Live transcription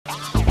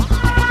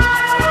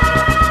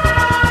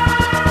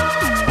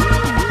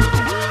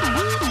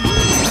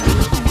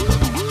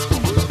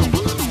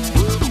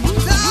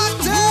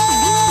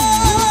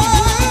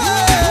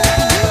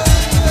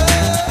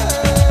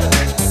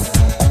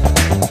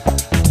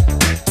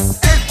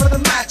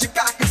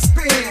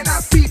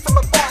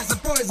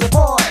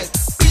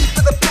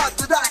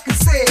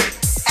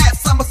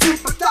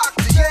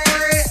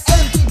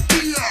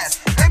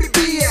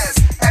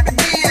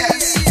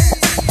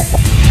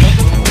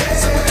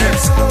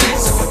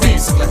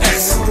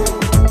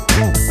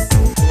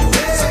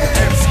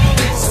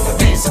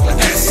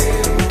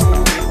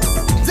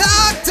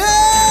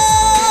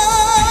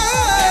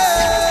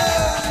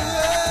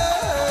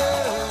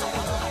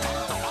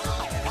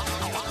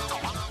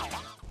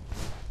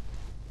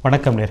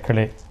வணக்கம்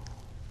நேர்களே.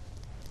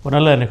 ஒரு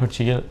நல்ல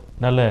நிகழ்ச்சியில்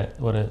நல்ல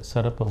ஒரு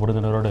சிறப்பு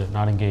விருந்தினரோடு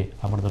நான் இங்கே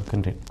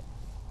அமர்ந்திருக்கின்றேன்.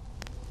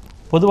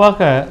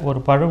 பொதுவாக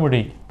ஒரு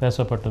பழமொழி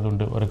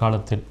பேசப்பட்டதுண்டு ஒரு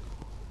காலத்தில்.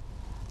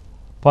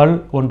 பல்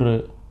ஒன்று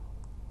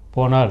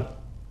போனால்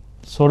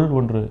சொல்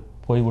ஒன்று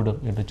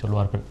போய்விடும் என்று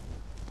சொல்வார்கள்.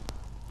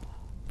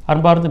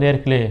 அன்பார்ந்த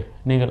நேர்களே,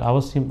 நீங்கள்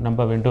அவசியம்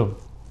நம்ப வேண்டும்.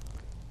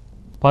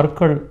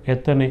 பற்கள்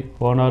எத்தனை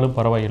போனாலும்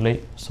பரவாயில்லை,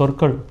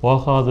 சொற்கள்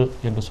போகாது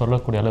என்று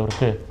சொல்லக்கூடிய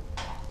அளவிற்கு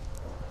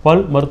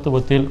பல்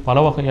மருத்துவத்தில் பல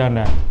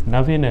வகையான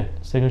நவீன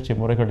சிகிச்சை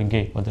முறைகள்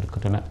இங்கே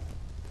வந்திருக்கின்றன.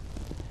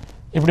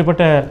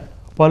 இப்படிப்பட்ட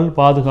பல்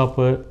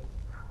பாதுகாப்பு,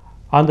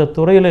 அந்த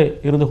துறையில்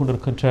இருந்து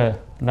கொண்டிருக்கின்ற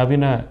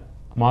நவீன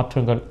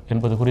மாற்றங்கள்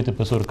என்பது குறித்து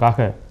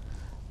பேசுவதற்காக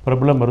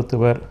பிரபல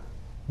மருத்துவர்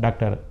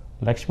டாக்டர்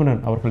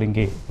லக்ஷ்மணன் அவர்கள்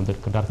இங்கே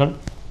வந்திருக்கின்றார்கள்.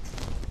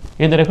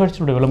 இந்த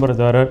நிகழ்ச்சியினுடைய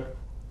விளம்பரதாரர்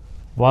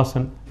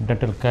வாசன்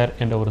டென்டல் கேர்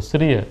என்ற ஒரு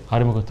சிறிய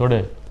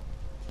அறிமுகத்தோடு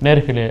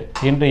நேர்களே,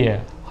 இன்றைய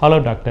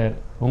ஹலோ டாக்டர்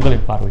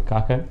உங்களின்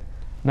பார்வைக்காக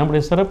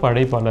நம்முடைய சிறப்பு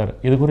அழைப்பாளர்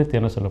இது குறித்து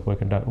என்ன சொல்ல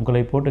போகின்றார், உங்களை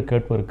போட்டு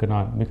கேட்பதற்கு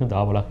நான் மிகுந்த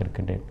ஆவலாக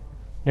இருக்கின்றேன்.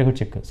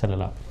 நிகழ்ச்சிக்கு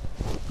செல்லலாம்.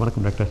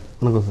 வணக்கம் டாக்டர்.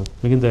 வணக்கம் சார்.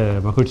 மிகுந்த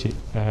மகிழ்ச்சி.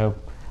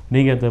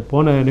 நீங்கள் இந்த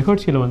போன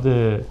நிகழ்ச்சியில்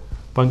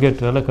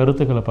பங்கேற்றால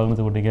கருத்துக்களை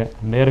பகிர்ந்து கொண்டீங்க.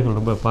 நேயர்கள்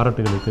ரொம்ப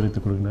பாராட்டுகளை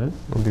தெரிவித்துக் கொடுங்க.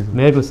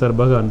 நேயர்கள்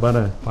சார்பாக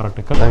அன்பான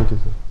பாராட்டுக்கள். Thank you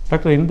sir.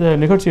 டாக்டர், இந்த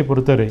நிகழ்ச்சியை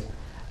பொறுத்தவரை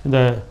இந்த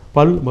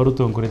பல்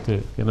மருத்துவம் குறித்து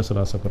என்ன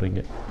சொல்ல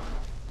ஆசைப்படுறீங்க?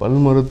 பல்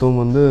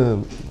மருத்துவம்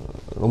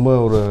ரொம்ப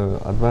ஒரு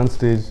அட்வான்ஸ்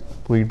ஸ்டேஜ்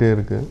போயிட்டே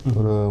இருக்குது.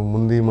 ஒரு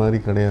முந்தி மாதிரி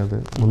கிடையாது.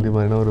 முந்தி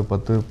மாதிரினா ஒரு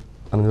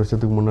 10-15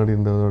 வருஷத்துக்கு முன்னாடி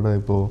இருந்ததோட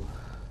இப்போது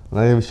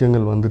நிறைய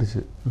விஷயங்கள்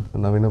வந்துருச்சு,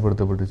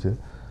 நவீனப்படுத்தப்பட்டுச்சு.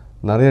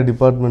 நிறைய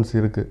டிபார்ட்மெண்ட்ஸ்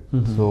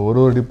இருக்குது. ஸோ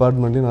ஒரு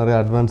டிபார்ட்மெண்ட்லேயும் நிறைய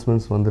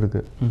அட்வான்ஸ்மெண்ட்ஸ்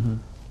வந்திருக்கு.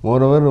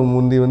 மோரோவர்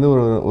முந்தி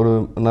ஒரு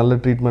நல்ல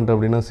ட்ரீட்மெண்ட்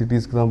அப்படின்னா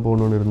சிட்டிஸ்க்கு தான்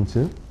போகணுன்னு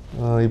இருந்துச்சு.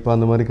 இப்போ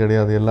அந்த மாதிரி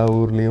கிடையாது. எல்லா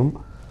ஊர்லேயும்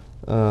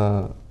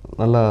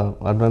நல்லா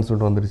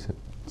அட்வான்ஸ்மெண்ட் வந்துருச்சு.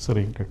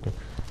 சரிங்க டாக்டர்.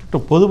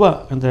 டாக்டர்,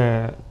 பொதுவாக இந்த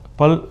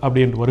பல்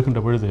அப்படின்னு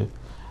வருகின்ற பொழுது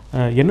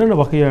என்னென்ன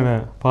வகையான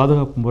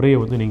பாதுகாப்பு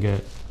முறையை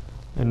நீங்கள்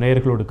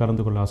நேயர்களோடு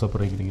கலந்து கொள்ள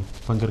ஆசைப்படுறீங்க, நீங்கள்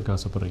பங்கேற்க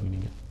ஆசைப்படுறீங்க,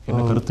 நீங்கள்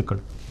என்ன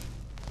கருத்துக்கள்?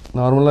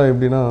 நார்மலாக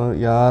எப்படின்னா,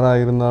 யாராக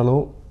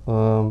இருந்தாலும்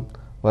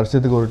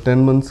வருஷத்துக்கு ஒரு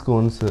 10 மந்த்ஸ்க்கு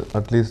ஒன்ஸ்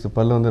அட்லீஸ்ட்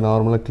பல்லை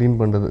நார்மலாக க்ளீன்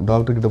பண்ணுறது,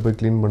 டாக்டர்கிட்ட போய்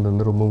க்ளீன்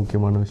பண்ணுறது ரொம்ப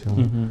முக்கியமான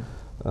விஷயம்.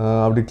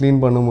 அப்படி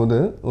க்ளீன்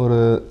பண்ணும்போது ஒரு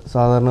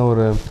சாதாரண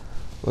ஒரு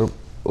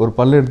ஒரு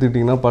பல்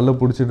எடுத்துக்கிட்டிங்கன்னா, பல்லை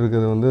பிடிச்சிட்டு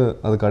இருக்கிறது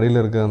அதுக்கு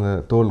அடியில் இருக்க அந்த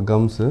தோல்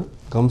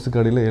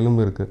கம்ஸுக்கு அடியில்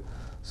எலும்பு இருக்குது.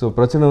 ஸோ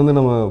பிரச்சனை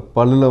நம்ம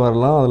பல்லில்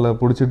வரலாம், அதில்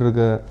பிடிச்சிட்டு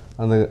இருக்க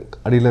அந்த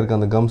அடியில் இருக்க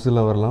அந்த கம்ஸில்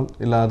வரலாம்,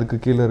 இல்லை அதுக்கு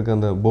கீழே இருக்க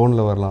அந்த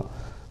போனில் வரலாம்.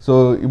 ஸோ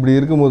இப்படி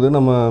இருக்கும்போது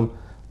நம்ம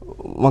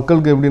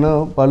மக்களுக்கு எப்படின்னா,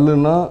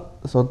 பல்லுன்னா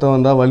சொத்தை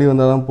வந்தால் வலி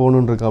வந்தால் தான்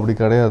போகணுன்ருக்கு. அப்படி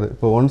கிடையாது.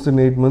 இப்போ ஒன்ஸ்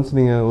இன் 8 மந்த்ஸ்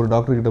நீங்கள் ஒரு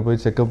டாக்டர்கிட்ட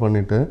போய் செக்அப்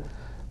பண்ணிவிட்டு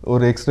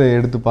ஒரு எக்ஸ்ரே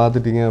எடுத்து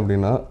பார்த்துட்டிங்க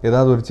அப்படின்னா,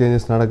 ஏதாவது ஒரு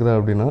சேஞ்சஸ் நடக்குதா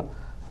அப்படின்னா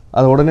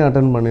அதை உடனே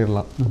அட்டன்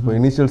பண்ணிடலாம். இப்போ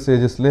இனிஷியல்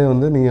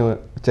ஸ்டேஜஸ்லேயே நீங்கள்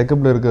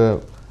செக்கப்பில் இருக்க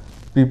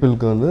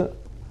பீப்புளுக்கு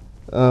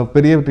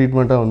பெரிய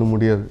ட்ரீட்மெண்ட்டாக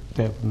முடியாது.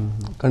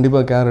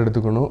 கண்டிப்பாக கேர்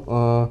எடுத்துக்கணும்.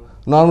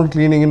 நார்மல்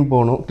க்ளீனிங்னு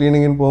போகணும்.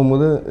 க்ளீனிங்னு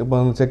போகும்போது இப்போ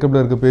அந்த செக்கப்பில்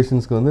இருக்க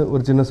பேஷண்ட்ஸ்க்கு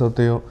ஒரு சின்ன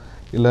சொத்தையோ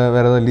இல்லை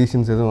வேறு ஏதாவது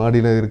லீஷன்ஸ் எதுவும்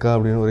ஆடியில் இருக்கா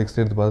அப்படின்னு ஒரு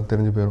எக்ஸ்ரே எடுத்து பார்த்து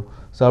தெரிஞ்சு போயிடும்.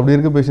 ஸோ அப்படி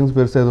இருக்க பேஷண்ட்ஸ்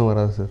பெருசாக எதுவும்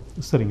வராது சார்.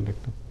 சரிங்க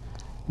டாக்டர்.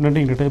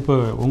 நன்றிங்க டாக்டர். இப்போ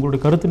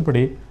உங்களுடைய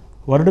கருத்தின்படி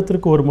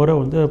வருடத்திற்கு ஒரு முறை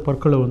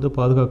பற்களை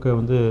பாதுகாக்க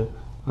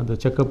அந்த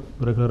செக்கப்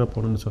ரெகுலராக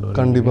போகணுன்னு சொல்லுவாங்க.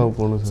 கண்டிப்பாக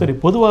போகணும். சரி,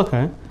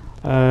 பொதுவாக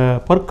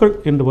பற்கள்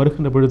என்று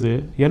வருகின்ற பொழுது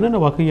என்னென்ன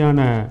வகையான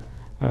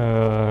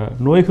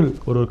நோய்கள்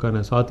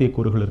ஒருவருக்கான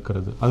சாத்தியக்கூறுகள்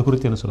இருக்கிறது, அது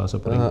குறித்து என்ன சொல்ல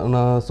ஆசைப்படுறீங்க?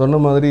 நான் சொன்ன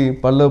மாதிரி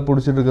பல்லை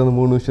பிடிச்சிட்டு இருக்க அந்த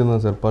 3 விஷயம்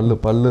தான் சார்.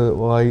 பல்லு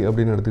வாய்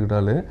அப்படின்னு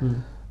எடுத்துக்கிட்டாலே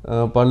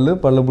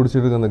பல்லை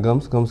பிடிச்சிட்டு இருக்க அந்த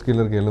கம்ஸ் கீழே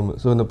இருக்க எலும்பு.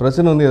 ஸோ இந்த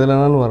பிரச்சனை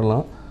எதுலனாலும்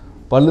வரலாம்.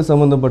 பல்லு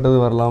சம்மந்தப்பட்டது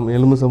வரலாம்,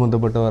 எலும்பு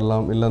சம்மந்தப்பட்டு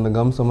வரலாம், இல்லை அந்த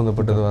கம்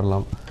சம்மந்தப்பட்டது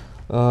வரலாம்.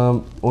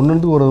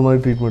 ஒன்றுக்கு ஒரு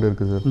மாதிரி ட்ரீட்மெண்ட்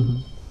இருக்குது சார்.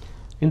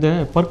 இந்த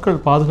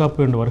பற்கள் பாதுகாப்பு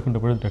என்று வருகின்ற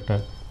பொழுது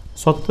டாக்டர்,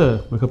 சொத்தை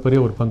மிகப்பெரிய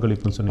ஒரு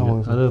பங்களிப்புன்னு சொன்னீங்க.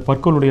 அதாவது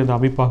பற்களுடைய அந்த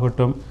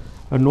அமைப்பாகட்டும்,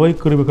 நோய்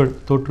கிருமிகள்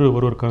தொற்று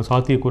ஒருவருக்கான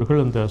சாத்தியக்கூறுகள்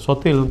அந்த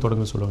சொத்தையில்தான்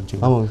தொடங்க சொல்லுவாங்க.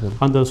 ஆமாங்க சார்.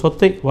 அந்த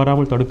சொத்தை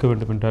வராமல் தடுக்க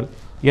வேண்டும் என்றால்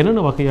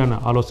என்னென்ன வகையான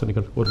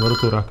ஆலோசனைகள் ஒரு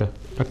மருத்துவராக?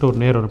 டாக்டர், ஒரு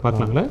நேரம்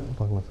பார்க்கலாங்களா?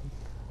 பார்க்கலாம் சார்.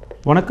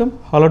 வணக்கம்.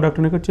 ஹலோ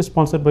டாக்டர் நிகழ்ச்சி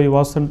sponsored by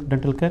Vasan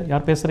dental care.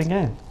 யார் பேசுகிறீங்க?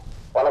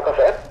 வணக்கம்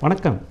சார்.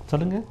 வணக்கம்,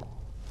 சொல்லுங்கள்.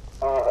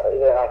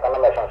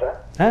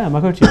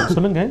 மகிழ்ச்சி,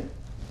 சொல்லுங்கள்.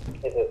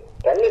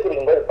 தண்ணி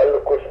குடிக்கும்போது பல்லு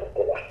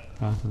கூசுது.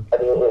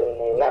 அது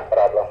என்ன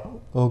ப்ராப்ளம்?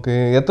 ஓகே,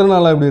 எத்தனை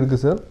நாளாக இப்படி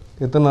இருக்குது சார்?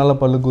 எத்தனை நாளாக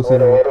பல்லு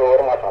கூசுது?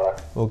 ஒரு மாதம்.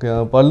 ஓகே,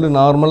 பல்லு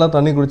நார்மலாக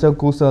தண்ணி குடித்தா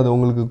கூசாது.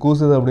 உங்களுக்கு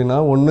கூசுது அப்படின்னா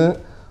ஒன்று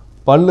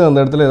பல்லு அந்த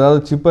இடத்துல ஏதாவது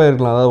சிப்பாக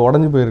இருக்கலாம், அதாவது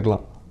உடஞ்சி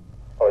போயிருக்கலாம்.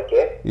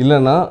 ஓகே.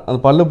 இல்லைன்னா அந்த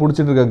பல்லை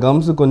பிடிச்சிட்டு இருக்க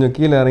கம்ஸு கொஞ்சம்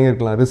கீழே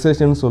இறங்கியிருக்கலாம்,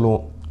 ரிசெஷன்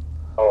சொல்லுவோம்.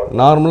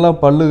 நார்மலாக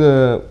பல்லு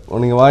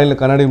நீங்கள் வாயில்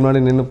கண்ணாடி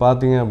முன்னாடி நின்று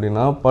பார்த்தீங்க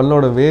அப்படின்னா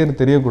பல்லோட வேர்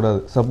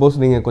தெரியக்கூடாது.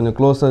 சப்போஸ் நீங்கள் கொஞ்சம்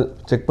க்ளோஸாக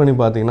செக் பண்ணி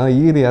பார்த்தீங்கன்னா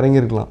ஈரி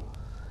இறங்கியிருக்கலாம்.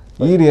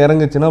 ஈரி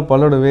இறங்குச்சுன்னா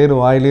பல்லோட வேர்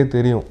வாயிலே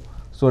தெரியும்.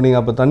 ஸோ நீங்கள்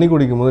அப்போ தண்ணி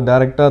குடிக்கும்போது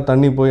டேரெக்டாக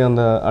தண்ணி போய்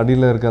அந்த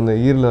அடியில் இருக்க அந்த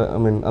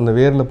அந்த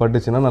வேரில்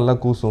பட்டுச்சுன்னா நல்லா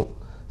கூசும்.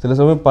 சில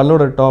சமயம்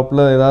பல்லோட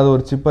டாப்பில் ஏதாவது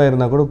ஒரு சிப்பாக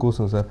இருந்தால் கூட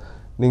கூசும் சார்.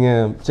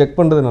 நீங்கள் செக்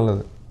பண்ணுறது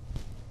நல்லது.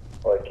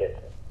 ஓகே,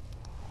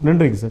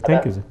 நன்றிங்க சார்.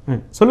 Thank you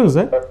sir. சொல்லுங்கள்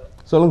சார்.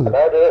 சொல்லுங்க.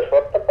 அதாவது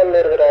சொத்த பல்லு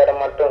இருக்கிற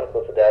இடம் மட்டும்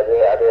கூசுது, அது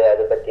அது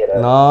அதை பற்றி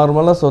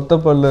நார்மலாக சொத்த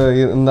பல்லு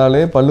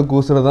இருந்தாலே பல்லு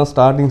கூசுறது தான்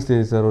ஸ்டார்டிங்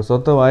ஸ்டேஜ் சார். ஒரு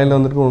சொத்த வாயில்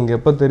வந்துட்டு உங்களுக்கு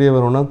எப்போ தெரிய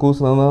வரும்னா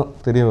கூசுனா தான்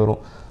தெரிய வரும்.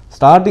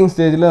 ஸ்டார்டிங்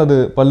ஸ்டேஜில் அது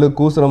பல்லு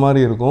கூசுகிற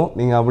மாதிரி இருக்கும்.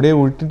 நீங்கள் அப்படியே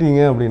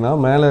விட்டுட்டீங்க அப்படின்னா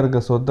மேலே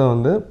இருக்க சொத்தை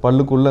வந்து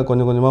பல்லுக்குள்ளே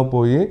கொஞ்சம் கொஞ்சமாக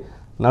போய்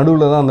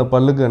நடுவில் தான் அந்த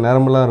பல்லுக்கு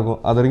நரம்பெல்லாம் இருக்கும்.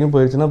 அது வரைக்கும்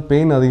போயிடுச்சுன்னா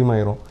பெயின்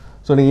அதிகமாகிடும்.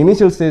 ஸோ நீங்கள்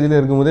இனிஷியல் ஸ்டேஜில்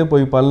இருக்கும்போதே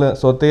போய் பல்ல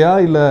சொத்தையா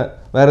இல்லை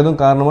வேறு எதுவும்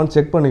காரணமானு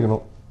செக்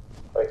பண்ணிக்கணும்.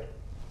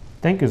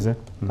 Thank you sir.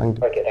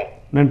 ஓகே,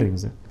 நன்றிங்க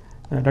சார்.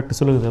 டாக்டர்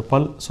சொல்லுங்கள் சார்,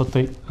 பல்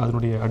சொத்தை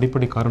அதனுடைய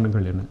அடிப்படை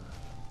காரணங்கள் என்ன?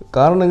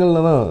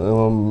 காரணங்கள்ல தான்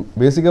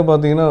பேசிக்காக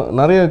பார்த்தீங்கன்னா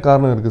நிறைய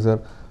காரணம் இருக்குது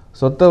சார்.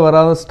 சொத்தை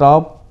வராத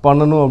ஸ்டாப்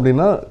பண்ணணும்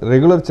அப்படின்னா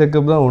ரெகுலர்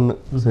செக்கப் தான் ஒன்று,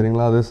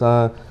 சரிங்களா? அது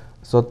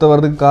சொத்தை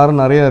வர்றதுக்கு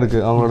காரணம் நிறையா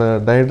இருக்குது. அவங்களோட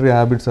டயட்ரி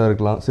ஹேபிட்ஸாக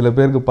இருக்கலாம். சில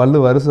பேருக்கு பல்லு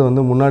வரிசை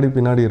வந்து முன்னாடி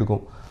பின்னாடி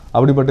இருக்கும்.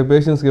 அப்படிப்பட்ட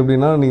பேஷண்ட்ஸ்க்கு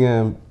எப்படின்னா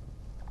நீங்கள்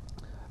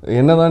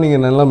என்ன தான்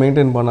நீங்கள் நல்லா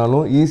மெயின்டைன்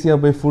பண்ணாலும் ஈஸியாக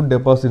போய் ஃபுட்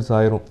டெபாசிட்ஸ்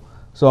ஆயிரும்.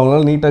 ஸோ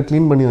அவங்களால நீட்டாக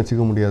க்ளீன் பண்ணி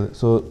வச்சுக்க முடியாது.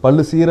 ஸோ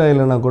பல்லு சீராக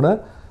இல்லைன்னா கூட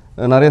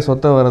நிறைய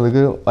சொத்தை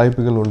வர்றதுக்கு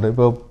வாய்ப்புகள் உண்டு.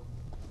 இப்போ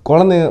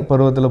குழந்தை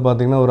பருவத்தில்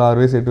பார்த்திங்கன்னா ஒரு 6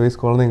 வயசு 8 வயசு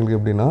குழந்தைங்களுக்கு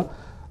எப்படின்னா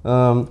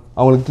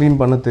அவங்களுக்கு க்ளீன்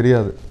பண்ண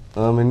தெரியாது.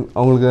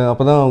 அவங்களுக்கு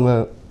அப்போ தான் அவங்க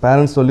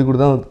பேரண்ட்ஸ் சொல்லி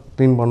கொடுத்து தான்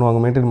க்ளீன் பண்ணுவாங்க,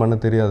 மெயின்டைன் பண்ண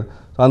தெரியாது.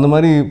 ஸோ அந்த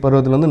மாதிரி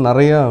பருவத்தில் வந்து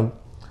நிறையா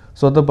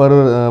சொத்தை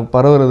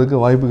பரவுறதுக்கு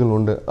வாய்ப்புகள்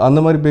உண்டு. அந்த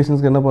மாதிரி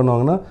பேஷண்ட்ஸ்க்கு என்ன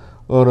பண்ணுவாங்கன்னா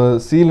ஒரு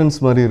சீலன்ஸ்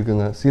மாதிரி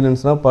இருக்குங்க.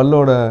 சீலன்ஸ்னால்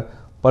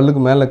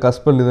பல்லுக்கு மேலே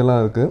கஸ்பல்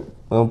இதெல்லாம் இருக்குது.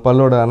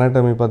 பல்லோட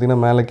அனாட்டமி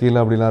பார்த்திங்கன்னா மேலே கீழே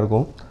அப்படிலாம்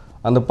இருக்கும்.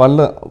 அந்த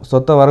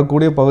சொத்தை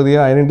வரக்கூடிய பகுதியை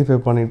ஐடென்டிஃபை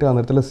பண்ணிவிட்டு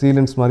அந்த இடத்துல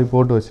சீலன்ஸ் மாதிரி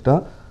போட்டு வச்சுட்டா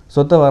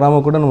சொத்தை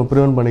வராமல் கூட நம்ம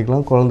ப்ரிவென்ட்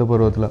பண்ணிக்கலாம் குழந்தை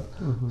பருவத்தில்.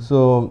 ஸோ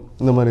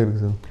இந்த மாதிரி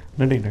இருக்குது சார்.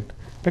 நன்றி டாக்டர்.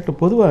 டாக்டர்,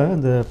 பொதுவாக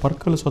இந்த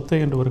பற்கள் சொத்தை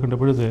என்று வருகின்ற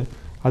பொழுது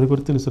அது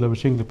குறித்து சில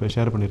விஷயங்கள் இப்போ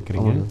ஷேர்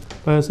பண்ணியிருக்கிறீங்க.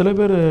 இப்போ சில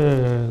பேர்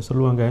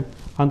சொல்லுவாங்க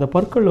அந்த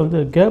பற்கள் வந்து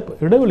கேப்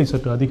இடைவெளி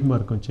சற்று அதிகமாக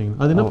இருக்கும் வச்சுங்க.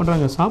 அது என்ன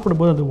பண்ணுறாங்க,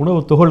 சாப்பிடும்போது அந்த உணவு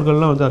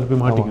துகள்கள்லாம் வந்து அதில்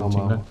போய் மாட்டிக்க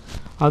வச்சுங்க.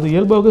 அது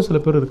இயல்பாக சில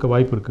பேர் இருக்க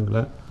வாய்ப்பு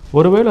இருக்குங்களா?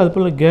 ஒருவேளை அது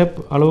போல் கேப்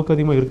அளவுக்கு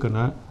அதிகமாக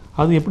இருக்குன்னா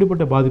அது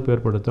எப்படிப்பட்ட பாதிப்பு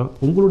ஏற்படுத்தும்?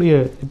 உங்களுடைய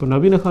இப்போ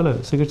நவீன கால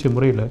சிகிச்சை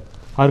முறையில்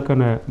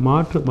அதுக்கான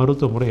மாற்று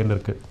மருத்துவ முறை என்ன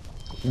இருக்குது?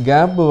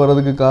 கேப்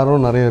வர்றதுக்கு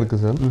காரணம் நிறைய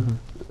இருக்குது சார்.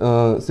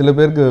 சில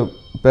பேருக்கு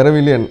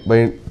பெரவிலியன் பை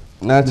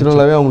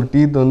நேச்சுரலாகவே அவங்களுக்கு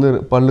டீத் வந்து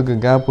பல்லுக்கு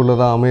கேப்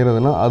உள்ளதாக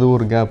அமைகிறதுனா அது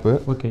ஒரு கேப்பு.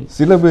 ஓகே.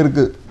 சில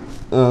பேருக்கு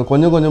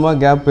கொஞ்சம் கொஞ்சமாக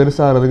கேப்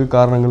பெருசாகிறதுக்கு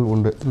காரணங்கள்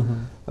உண்டு.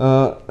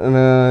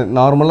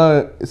 நார்மலாக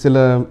சில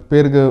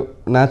பேருக்கு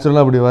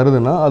நேச்சுரலாக அப்படி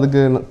வருதுன்னா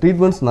அதுக்கு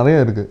ட்ரீட்மெண்ட்ஸ்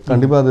நிறைய இருக்குது.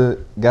 கண்டிப்பாக அது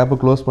கேப்பை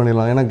க்ளோஸ்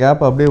பண்ணிடலாம். ஏன்னா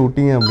கேப் அப்படியே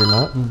விட்டீங்க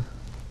அப்படின்னா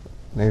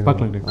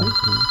பார்க்கலாம்.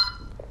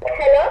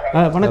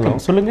 வணக்கம்,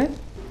 சொல்லுங்கள்.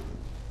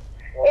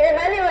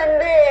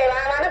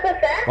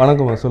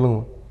 வணக்கம்மா,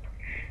 சொல்லுங்கம்மா.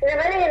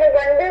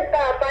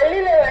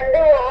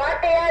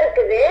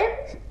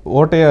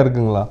 ஓட்டையா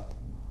இருக்குங்களா?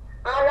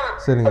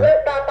 சரிங்க.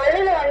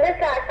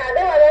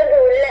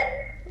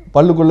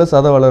 பல்லுக்குள்ள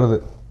சதை வளருது.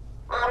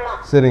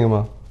 சரிங்கம்மா.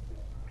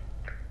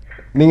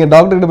 நீங்கள்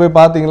டாக்டர்கிட்ட போய்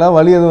பார்த்தீங்களா?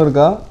 வலி எதுவும்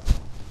இருக்கா?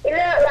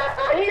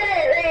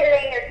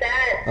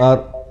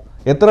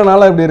 எத்தனை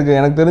நாளாக இப்படி இருக்குது?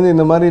 எனக்கு தெரிஞ்சு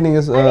இந்த மாதிரி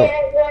நீங்கள்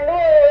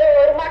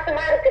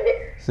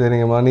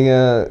சரிங்கம்மா,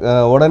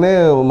 நீங்கள் உடனே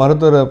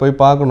மருத்துவரை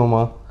போய்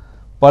பார்க்கணுமா?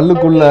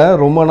 பல்லுக்குள்ளே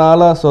ரொம்ப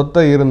நாளாக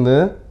சொத்தை இருந்து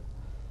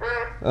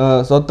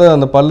சொத்தை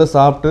அந்த பல்லை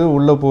சாப்பிட்டு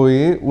உள்ளே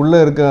போய் உள்ளே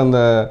இருக்க அந்த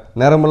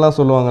நரம்பெல்லாம்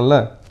சொல்லுவாங்கள்ல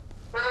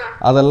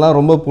அதெல்லாம்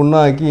ரொம்ப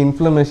புண்ணாக்கி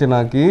இன்ஃப்ளமேஷன்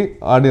ஆக்கி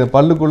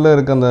பல்லுக்குள்ளே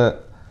இருக்க அந்த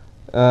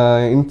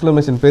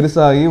இன்ஃப்ளமேஷன்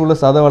பெருசாகி உள்ள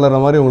சதை வளர்கிற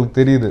மாதிரி உங்களுக்கு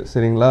தெரியுது.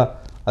 சரிங்களா?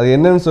 அது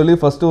என்னன்னு சொல்லி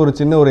ஃபஸ்ட்டு ஒரு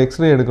சின்ன ஒரு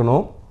எக்ஸ்ரே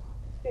எடுக்கணும்.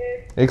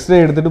 எக்ஸ்ரே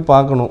எடுத்துகிட்டு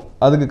பார்க்கணும்.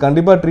 அதுக்கு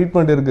கண்டிப்பாக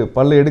ட்ரீட்மெண்ட் இருக்குது.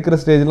 பல்லு எடுக்கிற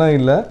ஸ்டேஜ்லாம்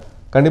இல்லை,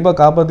 கண்டிப்பாக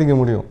காப்பாற்றிக்க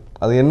முடியும்.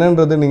 அது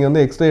என்னன்றது நீங்கள்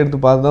வந்து எக்ஸ்ரே எடுத்து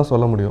பார்த்து தான்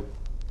சொல்ல முடியும்.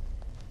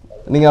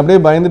 நீங்கள்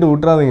அப்படியே பயந்துட்டு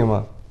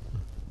விட்டுறாதீங்கம்மா.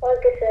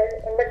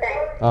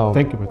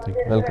 தேங்க்யூ.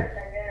 Welcome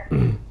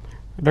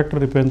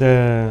doctor. இப்போ இந்த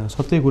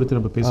சொத்தை குறித்து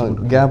நம்ம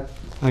பேசுகிறோம்.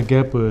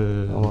 கேப்பு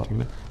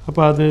ஓகேங்களா?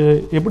 அப்போ அது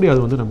எப்படி அது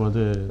வந்து நம்ம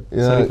வந்து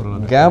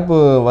கேப்பு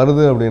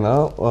வருது அப்படின்னா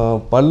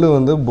பல்லு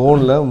வந்து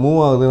போனில் மூவ்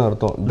ஆகுதுன்னு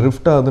அர்த்தம்,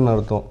 ட்ரிஃப்ட் ஆகுதுன்னு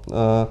அர்த்தம்.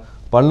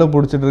 பல்லை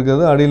பிடிச்சிட்டு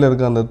இருக்கிறது அடியில்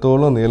இருக்க அந்த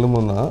தோலும் அந்த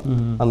எலும்பும் தான்.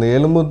 அந்த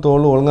எலும்பு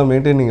தோல் ஒழுங்காக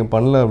மெயின்டைன் நீங்கள்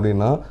பண்ணல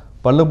அப்படின்னா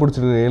பல்லை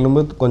பிடிச்சிருக்க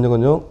எலும்பு கொஞ்சம்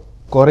கொஞ்சம்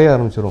குறைய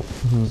ஆரம்பிச்சிடும்.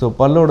 ஸோ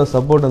பல்லோட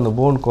சப்போர்ட் அந்த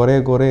போன்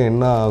குறைய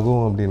என்ன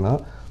ஆகும் அப்படின்னா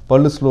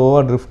பல்லு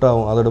ஸ்லோவாக ட்ரிஃப்ட்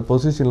ஆகும். அதோட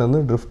பொசிஷன்லேருந்து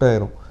ட்ரிஃப்ட்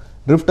ஆயிரும்.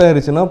 ட்ரிஃப்ட்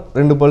ஆயிடுச்சுன்னா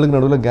 2 பல்லுக்கு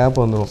நடுவில் கேப்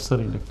வந்துடும்.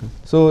 சரி டாக்டர்.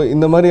 ஸோ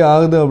இந்த மாதிரி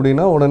ஆகுது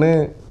அப்படின்னா உடனே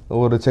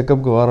ஒரு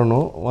செக்கப்புக்கு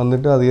வரணும்.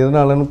 வந்துட்டு அது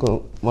எதனாலன்னு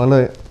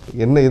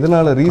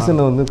எதனால்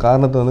ரீசனை வந்து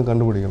காரணத்தை வந்து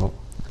கண்டுபிடிக்கணும்.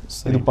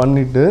 இது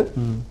பண்ணிவிட்டு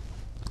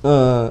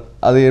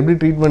அது எப்படி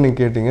ட்ரீட்மெண்ட்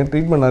நீங்கள் கேட்டிங்க.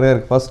 ட்ரீட்மெண்ட் நிறையா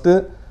இருக்குது. ஃபஸ்ட்டு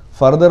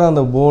ஃபர்தராக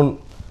அந்த போன்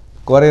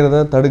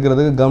குறையிறத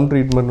தடுக்கிறதுக்கு கம்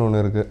ட்ரீட்மெண்ட்னு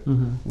ஒன்று இருக்குது.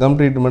 கம்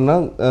ட்ரீட்மெண்ட்னா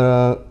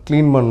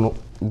க்ளீன் பண்ணணும்.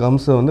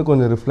 கம்ஸை வந்து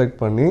கொஞ்சம் ரிஃப்ளெக்ட்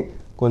பண்ணி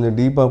கொஞ்சம்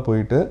டீப்பாக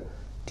போயிட்டு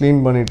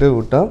க்ளீன் பண்ணிவிட்டு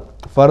விட்டால்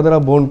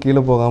ஃபர்தராக போன்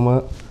கீழே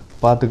போகாமல்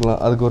பார்த்துக்கலாம்.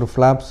 அதுக்கு ஒரு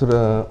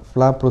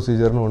ஃப்ளாப்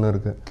ப்ரொசீஜர்னு ஒன்று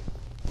இருக்குது.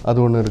 அது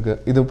ஒன்று இருக்குது.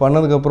 இது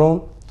பண்ணதுக்கப்புறம்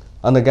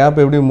அந்த கேப்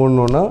எப்படி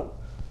மூடணுன்னா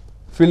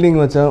ஃபில்லிங்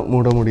வச்சா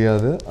மூட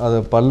முடியாது. அதை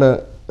பல்ல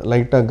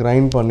லைட்டாக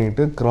கிரைண்ட்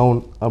பண்ணிவிட்டு க்ரௌன்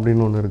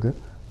அப்படின்னு ஒன்று இருக்குது.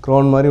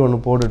 க்ரௌன் மாதிரி ஒன்று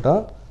போட்டுட்டா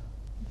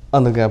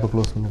அந்த கேப்பை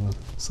க்ளோஸ் பண்ணிடலாம்.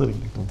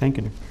 சரிங்க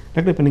தேங்க்யூ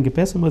டாக்டர். இப்போ நீங்கள்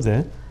பேசும்போது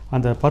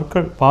அந்த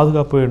பற்கள்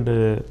பாதுகாப்பு என்று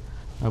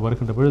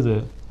வருகின்ற பொழுது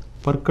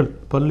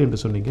பல் என்று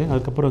சொன்னீங்க,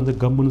 அதுக்கப்புறம் வந்து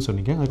கம்முன்னு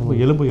சொன்னீங்க,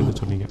 அதுக்கப்புறம் எலும்பு என்று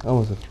சொன்னீங்க.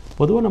 ஆமாம் சார்.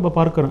 பொதுவாக நம்ம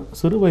பார்க்குறோம்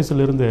சிறு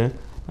வயசுலேருந்து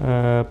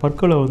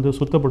பற்களை வந்து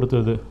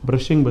சுத்தப்படுத்துறது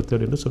ப்ரஷிங்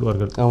மெத்தட் என்று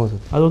சொல்வார்கள். ஆமாம்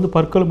சார். அது வந்து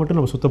பற்களை மட்டும்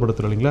நம்ம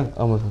சுத்தப்படுத்துகிறோம் இல்லைங்களா?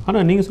 ஆமாம் சார்.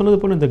 ஆனால் நீங்கள் சொன்னது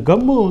போல் இந்த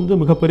கம்மு வந்து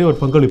மிகப்பெரிய ஒரு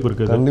பங்களிப்பு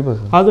இருக்குது. கண்டிப்பாக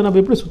சார். அதை நம்ம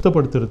எப்படி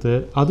சுத்தப்படுத்துறது,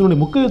 அதனுடைய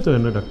முக்கியத்துவம்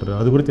என்ன டாக்டர்?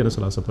 அது குறித்து என்ன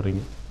சொல்ல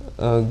ஆசைப்படுறீங்க?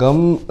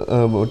 கம்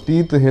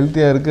டீத்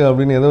ஹெல்த்தியாக இருக்குது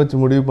அப்படின்னு எதை வச்சு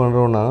முடிவு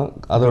பண்ணுறோன்னா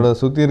அதோட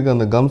சுற்றி இருக்க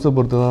அந்த கம்ஸை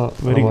பொறுத்து தான்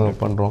நம்ம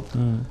பண்ணுறோம்.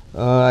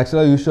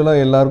 ஆக்சுவலாக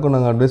யூஸ்வலாக எல்லாருக்கும்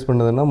நாங்கள் advice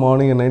பண்ணதுன்னா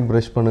morning and night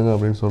brush பண்ணுங்கள்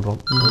அப்படின்னு சொல்கிறோம்.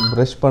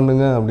 ப்ரஷ்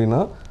பண்ணுங்க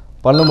அப்படின்னா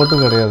பல்ல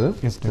மட்டும் கிடையாது.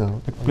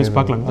 ப்ளீஸ்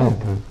பார்க்கலாங்களா?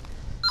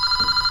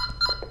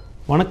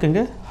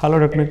 வணக்கங்க. Hello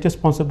doctor, next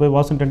sponsor by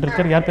Vasan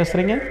dental. யார்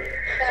பேசுகிறீங்க?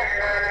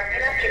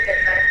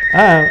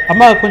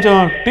 அம்மா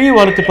கொஞ்சம் டீ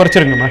வறுத்து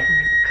குறைச்சிருங்கம்மா.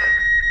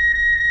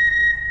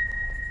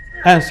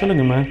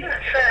 சொல்லுங்கம்மா.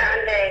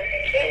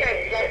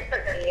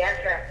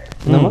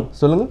 என்னம்மா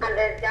சொல்லுங்க.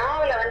 அந்த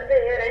ஜாவுல வந்து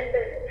ரெண்டு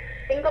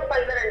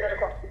சிங்கப்பல் ரெண்டு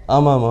இருக்கும்.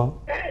 ஆமா ஆமா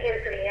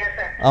இருக்கு இல்லையா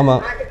சார்? ஆமா.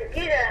 அதுக்கு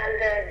கீழே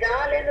அந்த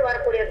ஜால இருந்து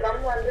வரக்கூடிய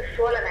கம் வந்து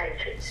ஸ்வெல்லன்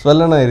ஆயிடுச்சு.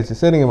 ஸ்வெல்லன் ஆயிடுச்சு.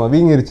 சரிங்கம்மா,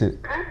 வீங்கிருச்சு.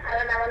 அத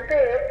நான் வந்து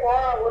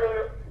ஒரு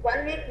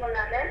 1 வீக்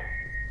முன்னால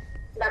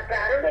டாக்டர்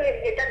அருள்வேல்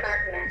கிட்ட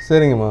காட்டினேன்.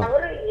 சரிங்கம்மா.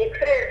 அவரு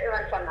எக்ஸ்ரே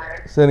எடுத்துவான்னு சொன்னாரு.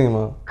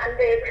 சரிங்கம்மா.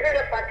 அந்த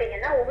எக்ஸ்ரேல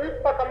பாத்தீங்கன்னா உள்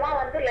பக்கமா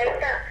வந்து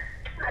லைட்டா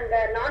அந்த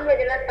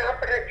நான்வெஜ் எல்லாம்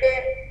சாப்பிடுறச்சே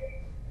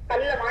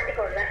பல்ல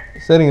மாட்டிக்கொள்ள.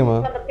 சரிங்கம்மா.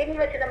 நம்ம பின்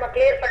வச்சு நம்ம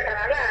கிளியர்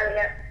பண்றதுனால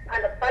அதுல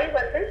அந்த பல்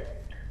வந்து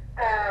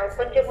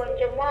கொஞ்சம்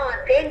கொஞ்சமா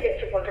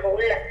தேஞ்சிருச்சு போட்டுருக்கு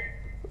உள்ள.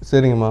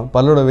 சரிங்கம்மா.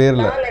 பல்லோட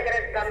வேர்ல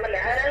கம்மல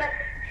அதனால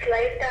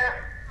ஸ்லைட்டா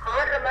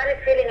ஆடுற மாதிரி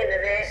ஃபீலிங்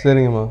இருந்தது.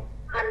 சரிங்கம்மா.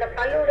 அந்த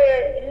பல்லுடைய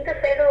இந்த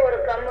சைடு ஒரு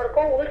கம்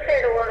இருக்கும், உள்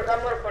சைடு ஒரு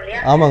கம் இருக்கும்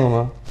இல்லையா?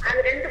 ஆமாங்கம்மா. அந்த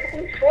ரெண்டு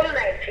பக்கம் ஸ்வெல்லன்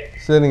ஆயிடுச்சு.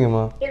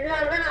 சரிங்கம்மா.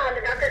 இதனாலதான் நான்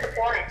அந்த டாக்டர்கிட்ட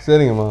போனேன்.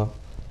 சரிங்கம்மா.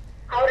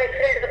 அவர்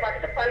எக்ஸ்ரே எடுத்து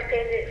பார்த்துட்டு பல்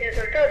தேஞ்சிருச்சுன்னு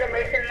சொல்லிட்டு ஒரு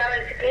மெடிசன் எல்லாம்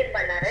வச்சு கிளீன்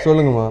பண்ணாரு.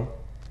 சொல்லுங்கம்மா.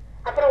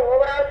 அப்புறம்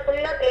ஓவரால்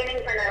ஃபுல்லா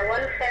கிளீனிங் பண்ணாரு.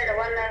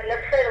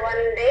 லெஃப்ட் சைடு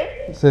 1 டே.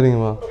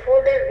 சரிங்கம்மா. 4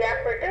 days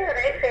கேப் விட்டு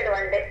ரைட் சைடு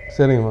 1 டே.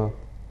 சரிங்கம்மா.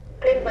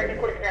 கிளீன் பண்ணி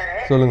கொடுத்தாரு.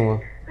 சொல்லுங்கம்மா.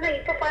 ஆனா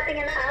இப்ப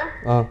பாத்தீங்கன்னா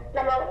ஆ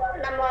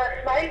நம்ம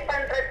ஸ்மைல்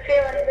பண்றச்சே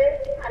வந்து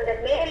அந்த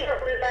மேல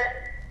உள்ள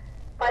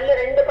பல்லு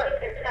 2 பல்லு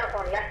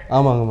பெருசாகும்ல.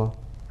 ஆமாங்கம்மா.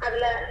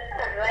 அதுல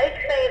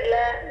ரைட் சைடுல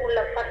உள்ள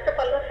ஃபர்ஸ்ட்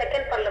பல்லும்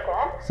செகண்ட்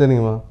பல்லுக்கும்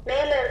சரிங்கம்மா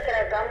மேல இருக்கிற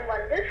கம்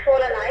வந்து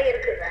ஸ்வெல்லன் ஆகி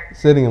இருக்குங்க.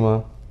 சரிங்கம்மா.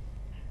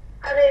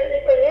 அது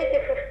இப்ப ஏஜ்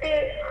 50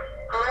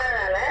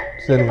 ஆனதால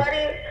சரி. இந்த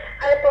மாதிரி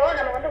அது இப்போ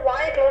நம்ம வந்து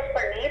வாயை க்ளோஸ்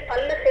பண்ணி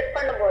பல்ல செட்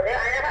பண்ணும்போது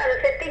அழகா அது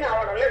செட்டிங்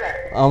ஆகணும்ல சார்?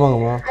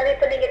 ஆமாங்கம்மா. அது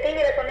இப்ப நீங்க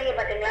டிவில சொன்னீங்க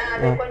பாத்தீங்களா,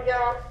 அது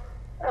கொஞ்சம்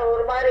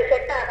ஒரு மாதிரி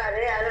செட்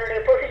ஆகாது, அதனுடைய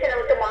பொசிஷனை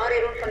விட்டு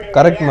மாறிடும் சொன்னீங்க.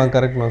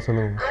 கரெக்ட்மா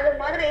சொல்லுங்க. அது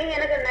மாதிரி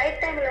எனக்கு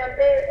நைட் டைம்ல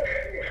வந்து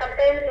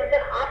சம்டைம்ஸ் வந்து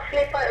ஹாஃப்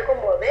ஸ்லீப்பா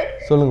இருக்கும்போது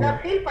சொல்லுங்க.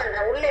 நான் ஃபீல்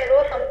பண்றேன் உள்ள ஏதோ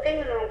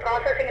சம்திங்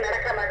ப்ராசஸிங்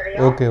நடக்கிற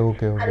மாதிரியும்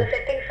ஓகே அது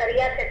செட்டிங்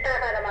சரியா செட்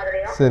ஆகாத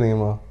மாதிரியும்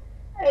சரிங்கம்மா.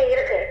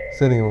 இருக்கு.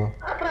 சரிங்கம்மா.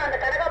 அப்புறம் அந்த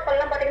கடகா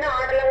பல்லாம் பாத்தீங்கன்னா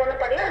ஆடல ஒண்ணும்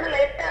பண்ணல, ஆனா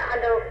லைட்டா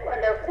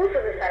அந்த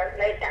கூசுது சார்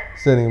லைட்டா.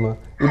 சரிங்கம்மா.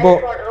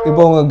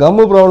 இப்போ உங்க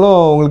கம் ப்ராப்ளம்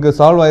உங்களுக்கு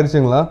சால்வ்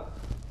ஆயிருச்சுங்களா?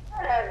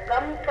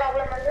 கம்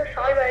ப்ராப்ளம் வந்து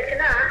சால்வ்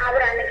ஆயிடுச்சுன்னா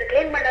அவர் அன்னைக்கு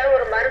க்ளீன் பண்ணாரு,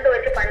 ஒரு மருந்து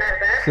வச்சு பண்ணாரு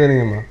சார்.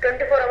 சரிங்கம்மா.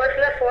 24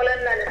 ஹவர்ஸ்ல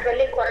ஸ்வெல்லன் அந்த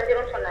ஸ்வெல்லிங்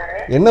குறைஞ்சிரும் சொன்னாரு.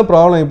 என்ன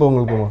ப்ராப்ளம் இப்போ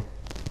உங்களுக்குமா?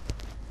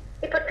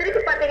 இப்ப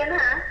திருப்பி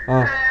பாத்தீங்கன்னா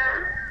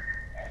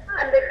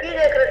அந்த கீழே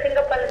இருக்கிற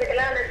சிங்கப்பல்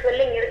கிட்டலாம் அந்த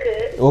ஸ்வெல்லிங் இருக்கு.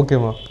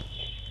 ஓகேம்மா.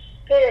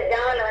 கீழே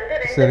ஜால வந்து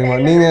சரிம்மா.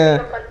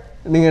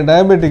 நீங்க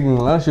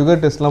டயபெட்டிக்குங்களா?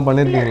 சுகர் டெஸ்ட்லாம்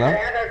பண்ணிருக்கீங்களா?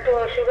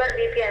 சுகர்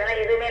பிபி அதெல்லாம்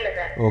எதுவுமே இல்ல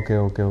sir. Okay.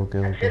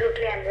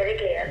 Absolutely, I'm very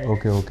clear.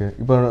 Okay.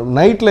 இப்போ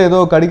நைட்ல ஏதோ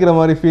கடிக்கிற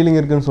மாதிரி ஃபீலிங்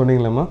இருக்குன்னு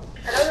சொன்னீங்களேம்மா?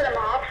 அதாவது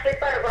நம்ம ஆஃப்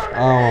ஸ்லீப்பா இருக்கோம்.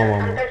 ஆமா.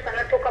 சம்டைம்ஸ்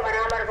நல்லா தூக்கம்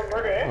வராம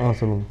இருக்கும்போது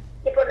சொல்லுங்க.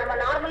 இப்போ நம்ம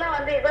நார்மலா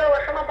வந்து இவ்வளவு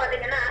வருஷமா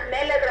பாத்தீங்கன்னா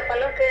மேல இருக்கிற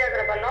பல்லும் கீழே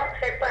இருக்கிற பல்லும்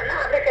செட் பண்ணா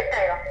அப்படியே செட்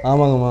ஆயிடும்.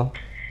 ஆமாங்கம்மா.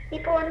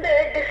 இப்போ வந்து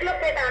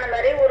டிஸ்லோகேட் ஆன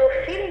மாதிரி ஒரு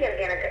ஃபீலிங்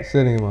இருக்கு எனக்கு.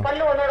 சரிங்கம்மா.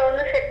 பல்லு ஒன்னோட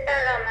ஒண்ணு செட்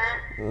ஆகாம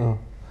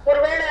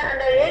ஒருவேளை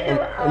அந்த ஏஜ்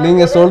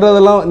நீங்க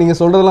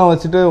சொல்றதெல்லாம்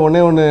வச்சுட்டு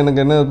ஒண்ணு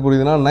எனக்கு என்ன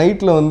புரியுதுன்னா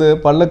நைட்ல வந்து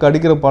பல்ல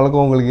கடிக்கிற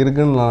பழக்கம் உங்களுக்கு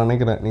இருக்குன்னு நான்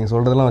நினைக்கிறேன். நீங்க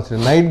சொல்றதெல்லாம்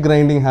வச்சுட்டு நைட்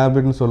கிரைண்டிங்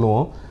ஹேபிட்னு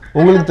சொல்லுவோம்.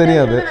 உங்களுக்கு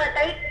தெரியாது.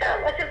 டைட்டா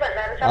வச்சிருப்பேன்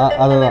சார்.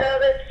 அதுதான்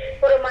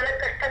ஒரு மன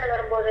கஷ்டங்கள்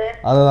வரும்போது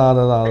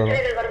அதுதான்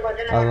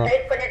வரும்போது நான்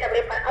டைட் பண்ணிட்டு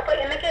அப்படியே அப்ப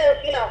எனக்கே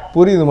ஃபீல் ஆகும்.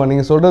 புரியுதுமா,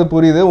 நீங்க சொல்றது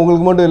புரியுது.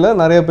 உங்களுக்கு மட்டும் இல்லை,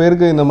 நிறைய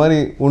பேருக்கு இந்த மாதிரி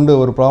உண்டு,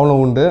 ஒரு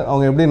ப்ராப்ளம் உண்டு.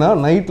 அவங்க எப்படின்னா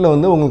நைட்ல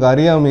வந்து உங்களுக்கு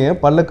அறியாமையே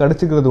பல்ல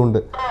கடிச்சிக்கிறது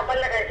உண்டு.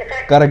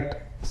 கரெக்ட்.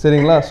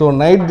 சரிங்களா? ஸோ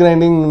நைட்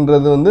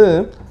கிரைண்டிங்ன்றது வந்து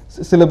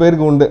சில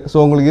பேருக்கு உண்டு. ஸோ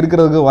உங்களுக்கு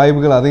இருக்கிறதுக்கு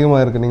வாய்ப்புகள் அதிகமாக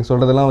இருக்குது நீங்கள்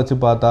சொல்கிறதெல்லாம் வச்சு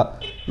பார்த்தா.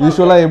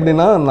 யூஸ்வலாக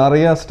எப்படின்னா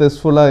நிறையா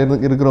ஸ்ட்ரெஸ்ஃபுல்லாக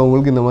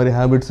இருக்கிறவங்களுக்கு இந்த மாதிரி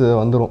ஹேபிட்ஸ்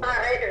வந்துடும்.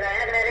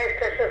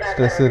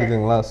 ஸ்ட்ரெஸ்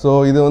இருக்குங்களா? ஸோ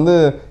இது வந்து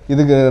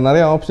இதுக்கு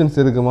நிறைய ஆப்ஷன்ஸ்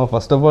இருக்குமா.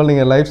 ஃபர்ஸ்ட் ஆஃப் ஆல்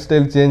நீங்கள் லைஃப்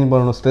ஸ்டைல் சேஞ்ச்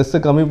பண்ணணும்.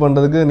 ஸ்ட்ரெஸ்ஸை கம்மி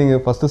பண்ணுறதுக்கு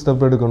நீங்கள் ஃபஸ்ட்டு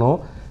ஸ்டெப் எடுக்கணும்.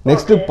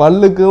 நெக்ஸ்ட்டு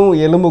பல்லுக்கும்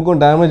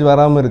எலும்புக்கும் டேமேஜ்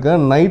வராமல்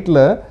இருக்க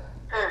நைட்டில்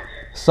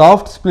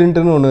சாஃப்ட்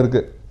ஸ்ப்ளிண்ட்டுன்னு ஒன்று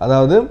இருக்குது.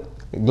 அதாவது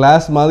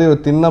கிளாஸ் மாதிரி ஒரு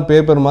தின்னா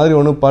பேப்பர் மாதிரி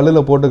ஒன்று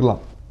பல்லில்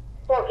போட்டுக்கலாம்.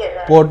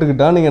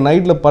 போட்டுக்கிட்டா நீங்கள்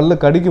நைட்டில் பல்ல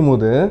கடிக்கும்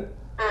போது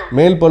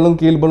மேல் பல்லும்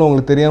கீழ் பல்லும்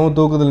உங்களுக்கு தெரியாமல்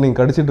தூக்கத்தில் நீங்கள்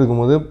கடிச்சிட்டு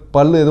இருக்கும்போது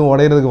பல் எதுவும்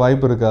உடையிறதுக்கு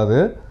வாய்ப்பு இருக்காது.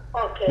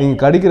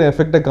 நீங்கள் கடிக்கிற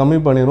எஃபெக்டை கம்மி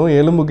பண்ணிடும்,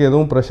 எலும்புக்கு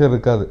எதுவும் ப்ரெஷர்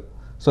இருக்காது.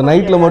 ஸோ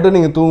நைட்டில் மட்டும்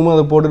நீங்கள் தூங்கும்போது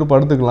அதை போட்டுட்டு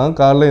படுத்துக்கலாம்,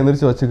 காலைல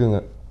எந்திரிச்சு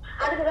வச்சுக்கோங்க.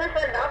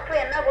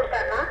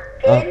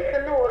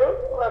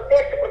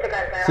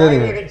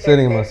 சரிங்க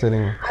சரிங்கம்மா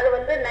சரிங்கம்மா. அது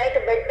வந்து நைட்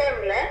பெட்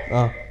டைம்ல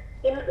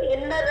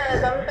inner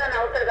comes and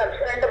outer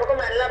comes ரெண்டு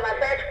பக்கம் நல்லா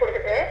மசாஜ்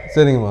கொடுத்துட்டு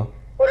சரிங்கம்மா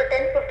ஒரு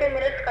 10-15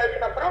 மினிட்ஸ்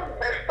கழிச்சதுக்கு அப்புறம்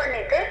பிரஷ்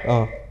பண்ணிட்டு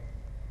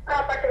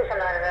படுத்துக்க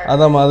சொன்னாங்க.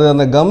 அதாம்மா, அது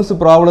அந்த கம்ஸ்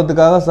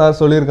ப்ராப்ளத்துக்காக சார்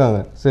சொல்லியிருக்காங்க.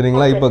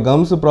 சரிங்களா, இப்போ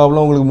கம்ஸ்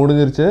ப்ராப்ளம் உங்களுக்கு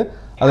முடிஞ்சிருச்சு,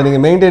 அதை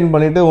நீங்கள் மெயின்டைன்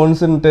பண்ணிவிட்டு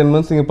ஒன்ஸ் இன் 10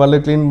 months நீங்கள்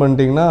பல்ல க்ளீன்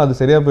பண்ணிட்டீங்கன்னா அது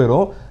சரியாக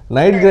போயிடும்.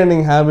 நைட்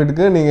கிரைண்டிங்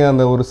ஹேபிட்டுக்கு நீங்கள்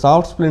அந்த ஒரு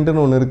சாஃப்ட்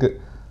ஸ்ப்ளிண்ட்டுன்னு ஒன்று இருக்குது.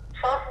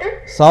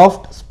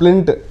 சாஃப்ட்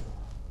ஸ்ப்ளிண்ட்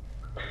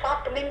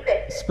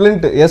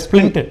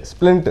ஸ்ப்ளிண்ட்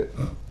ஸ்ப்ளிண்ட்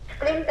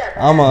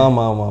ஆமாம்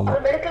ஆமாம் ஆமாம் ஆமாம்.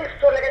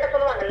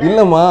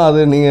 இல்லைம்மா, அது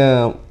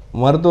நீங்கள்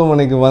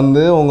மருத்துவமனைக்கு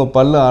வந்து உங்கள்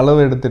பல்லு அளவு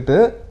எடுத்துட்டு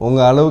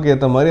உங்கள் அளவுக்கு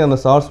ஏற்ற மாதிரி அந்த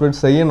சாஃப்ட்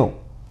ஸ்ப்ளிட் செய்யணும்.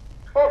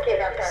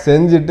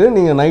 செஞ்சுட்டு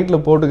நீங்கள்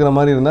நைட்டில் போட்டுக்கிற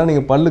மாதிரி இருந்தால்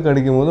நீங்கள் பல்லு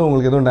கடிக்கும் போது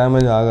உங்களுக்கு எதுவும்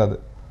டேமேஜ் ஆகாது.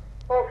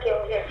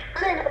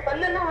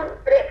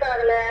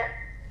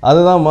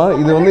 அதுதான்மா,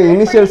 இது வந்து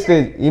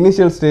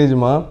இனிஷியல்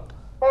ஸ்டேஜ்மா.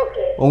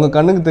 உங்கள்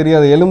கண்ணுக்கு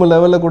தெரியாது, எலும்பு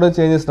லெவலில் கூட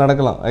சேஞ்சஸ்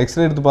நடக்கலாம்.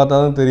 எக்ஸ்ரே எடுத்து பார்த்தா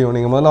தான் தெரியும்.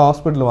 நீங்கள் முதல்ல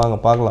ஹாஸ்பிட்டல் வாங்க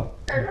பார்க்கலாம்.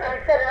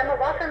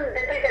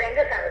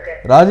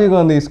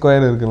 ராஜீவ்காந்தி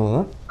ஸ்கொயர் இருக்குங்க.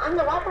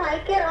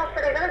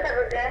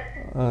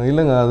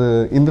 இல்லைங்க, அது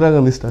இந்திரா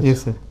காந்தி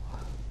ஸ்டாச்சு.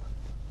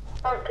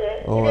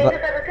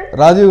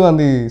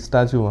 ராஜீவ்காந்தி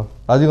ஸ்டாச்சுமா,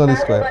 ராஜீவ்காந்தி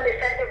ஸ்கொயர்.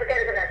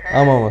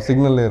 ஆமாம் ஆமாம்,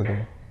 சிக்னல்லே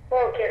இருக்குங்க.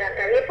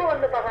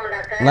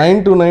 9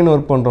 to 9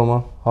 ஒர்க் பண்ணுறோமா,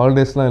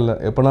 ஹாலிடேஸ்லாம் இல்லை,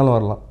 எப்போனாலும்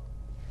வரலாம்.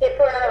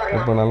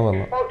 எப்போனாலும்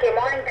வரலாம்,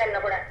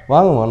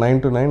 வாங்கம்மா. 9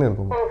 to 9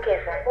 இருக்குமா.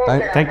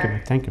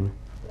 Thank you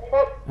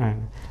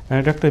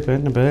doctor. இப்போ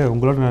நம்ம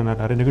உங்களோட நான்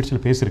நிறைய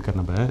நிகழ்ச்சியில் பேசியிருக்கேன்.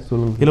 நம்ம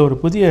இதில் ஒரு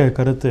புதிய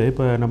கருத்து,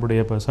 இப்போ நம்மளுடைய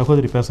இப்போ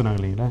சகோதரி பேசுனாங்க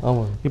இல்லைங்களா.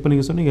 இப்போ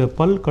நீங்கள் சொன்னீங்க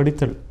பல்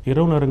கடித்தல்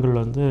இரவு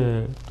நேரங்களில் வந்து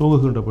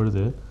தூங்குகின்ற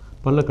பொழுது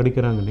பல்ல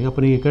கடிக்கிறாங்க இல்லைங்க.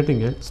 அப்போ நீங்கள்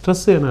கேட்டீங்க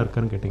ஸ்ட்ரெஸ் என்ன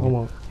இருக்கான்னு கேட்டீங்க.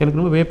 எனக்கு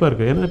ரொம்ப வேப்பாக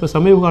இருக்குது. ஏன்னா இப்போ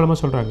சமீப காலமாக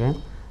சொல்கிறாங்க,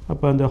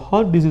 அப்போ அந்த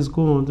ஹார்ட்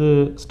டிசீஸ்க்கும் வந்து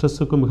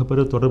ஸ்ட்ரெஸ்ஸுக்கும்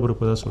மிகப்பெரிய தொடர்பு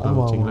இருப்பதாக சொல்கிறாங்க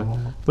வச்சிங்களேன்.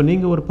 இப்போ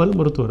நீங்கள் ஒரு பல்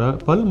மருத்துவராக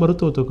பல்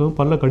மருத்துவத்துக்கும்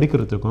பல்ல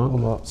கடிக்கிறதுக்கும்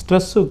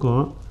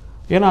ஸ்ட்ரெஸ்ஸுக்கும்,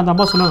 ஏன்னா அந்த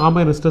அம்மா சொன்னாங்க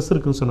ஆமாம் எனக்கு ஸ்ட்ரெஸ்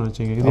இருக்குன்னு சொன்ன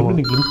வச்சிங்க, இது எப்படி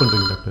நீங்கள் லிங்க்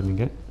பண்ணுறீங்க டாக்டர்?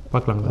 நீங்கள்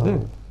பார்க்கலாங்களா அது?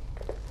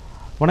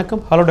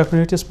 வணக்கம், hello doctor.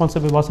 Nutri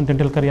sponsor by Vasan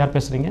டென்டல்கர். யார்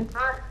பேசுகிறீங்க?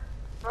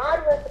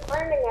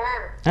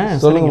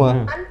 சொல்லுங்கம்மா.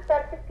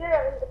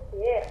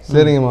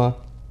 சரிங்கம்மா.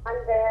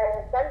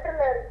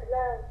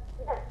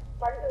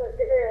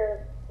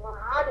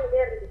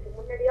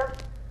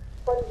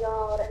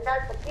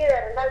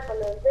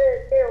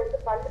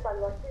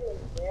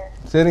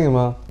 சரிங்கம்மா.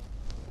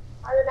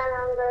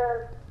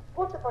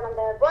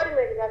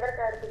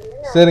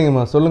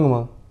 சரிங்கம்மா,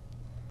 சொல்லுங்கம்மா.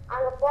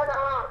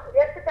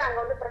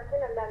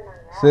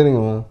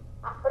 சரிங்கம்மா.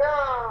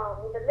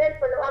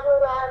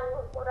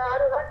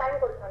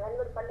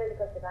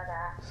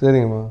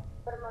 சரிங்கம்மா.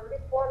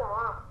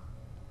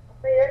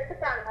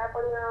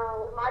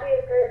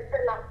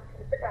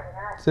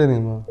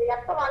 சரிங்கம்மா.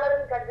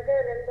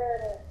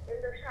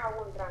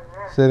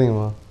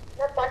 சரிங்கம்மா.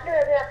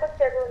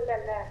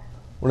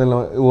 ஒன்றும் இல்லை,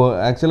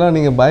 ஆக்சுவலாக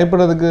நீங்கள்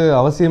பயப்படுறதுக்கு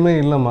அவசியமே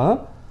இல்லைம்மா.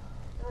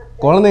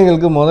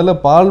 குழந்தைங்களுக்கு முதல்ல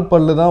பால்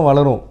பல்லு தான்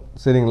வளரும்.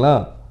 சரிங்களா,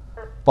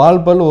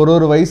 பால் பல்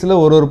ஒரு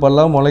வயசில் ஒரு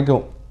பல்லாக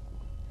முளைக்கும்.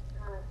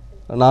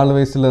 4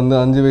 வயசுலேருந்து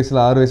 5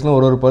 வயசில் 6 வயசுல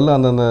ஒரு பல்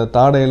அந்தந்த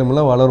தாடை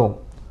எலும்பில் வளரும்.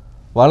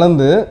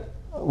 வளர்ந்து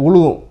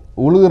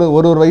உழுகிற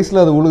ஒரு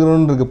வயசில் அது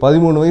உழுகிறோன்னு இருக்குது.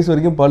 13 வயசு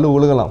வரைக்கும் பல்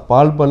உழுகலாம்,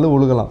 பால் பல்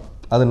உழுகலாம்.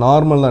 அது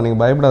நார்மல் தான்,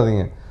 நீங்கள்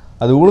பயப்படாதீங்க.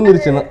 அது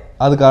உழுந்துருச்சுன்னா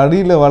அதுக்கு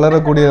அடியில்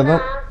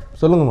வளரக்கூடியதான்.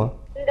 சொல்லுங்கம்மா.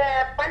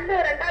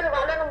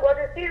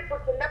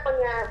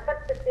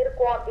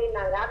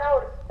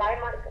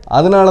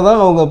 அதனால தான்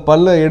அவங்க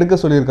பல்லை எடுக்க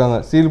சொல்லியிருக்காங்க.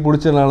 சீல்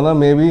பிடிச்சதுனால தான்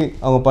மேபி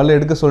அவங்க பல்லை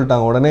எடுக்க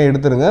சொல்லிட்டாங்க. உடனே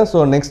எடுத்துருங்க. ஸோ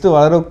நெக்ஸ்ட்டு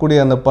வளரக்கூடிய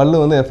அந்த பல்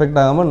வந்து எஃபெக்ட்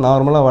ஆகாமல்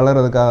நார்மலாக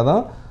வளர்கிறதுக்காக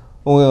தான்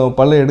உங்கள்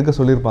பல்லை எடுக்க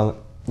சொல்லியிருப்பாங்க.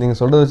 நீங்கள்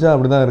சொல்கிறத வச்சா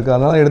அப்படி தான் இருக்குது.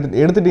 அதனால்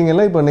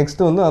எடுத்துட்டீங்கன்னா இப்போ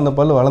நெக்ஸ்ட்டு வந்து அந்த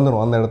பல்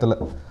வளர்ந்துடும். அந்த இடத்துல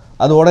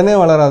அது உடனே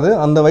வளராது.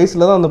 அந்த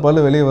வயசில் தான் அந்த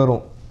பல் வெளியே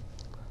வரும்.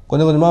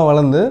 கொஞ்சம் கொஞ்சமாக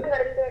வளர்ந்து.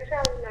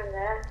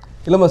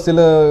 இல்லைம்மா,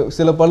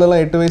 சில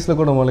பல்லெல்லாம் 8 வயசில்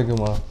கூட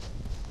முளைக்குமா.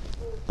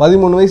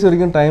 13 வயசு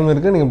வரைக்கும் டைம்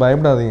இருக்குது, நீங்கள்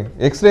பயப்படாதீங்க.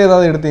 எக்ஸ்ரே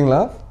ஏதாவது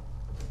எடுத்தீங்களா?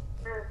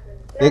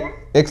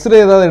 எக்ஸ்ரே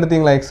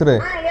எக்ஸ்ரே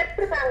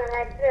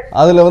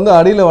அதில் வந்து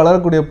அடியில்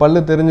வளரக்கூடிய பல்லு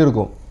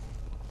தெரிஞ்சிருக்கும்.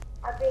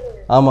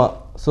 ஆமாம்.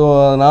 ஸோ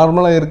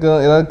நார்மலாக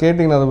ஏதாவது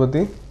கேட்டிங்களா அதை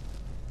பற்றி?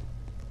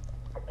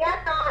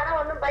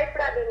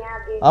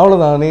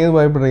 அவ்வளோதான், நீங்கள்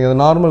பயப்படுறீங்க,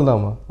 அது நார்மல்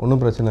தான்மா,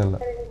 ஒன்றும் பிரச்சனை இல்லை.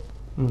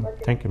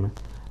 Thank you ma'am.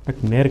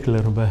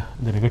 நேரத்தில் ரொம்ப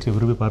இந்த நிகழ்ச்சியை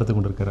விரும்பி பார்த்து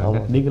கொண்டு இருக்கிறாங்க.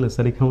 நீங்களும்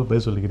சலிக்காமல்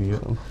பேச சொல்லிக்கிறீங்க.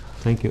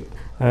 Thank you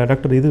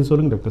doctor. இது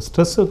சொல்லுங்கள் டாக்டர்,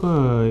 ஸ்ட்ரெஸ்ஸுக்கும்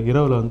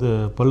இரவில் வந்து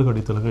பல்லு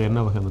கடித்தலுக்கும் என்ன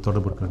வகையான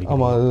தொடர்பு இருக்கு?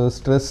 ஆமாம், அது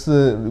ஸ்ட்ரெஸ்ஸு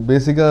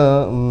பேசிக்காக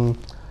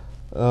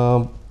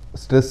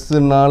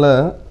ஸ்ட்ரெஸ்ஸுனால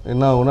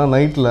என்ன ஆகுனா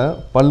நைட்டில்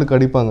பல்லு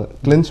கடிப்பாங்க,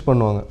 கிளென்ச்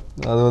பண்ணுவாங்க.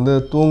 அது வந்து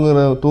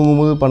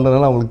தூங்கும்போது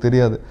பண்ணுறதுனால அவங்களுக்கு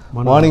தெரியாது,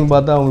 மார்னிங்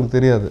பார்த்தா அவங்களுக்கு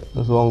தெரியாது.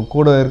 ஸோ அவங்க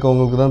கூட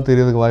இருக்கவங்களுக்கு தான்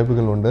தெரியறதுக்கு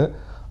வாய்ப்புகள் உண்டு.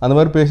 அந்த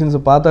மாதிரி பேஷண்ட்ஸை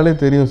பார்த்தாலே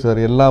தெரியும் சார்,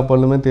 எல்லா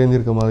பல்லுமே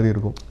தேஞ்சிருக்க மாதிரி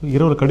இருக்கும்.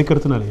 இரவு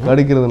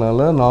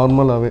கடிக்கிறதுனால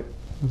நார்மலாகவே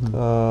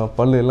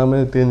பல் எல்லாமே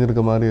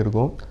தேஞ்சிருக்க மாதிரி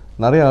இருக்கும்.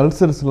 நிறைய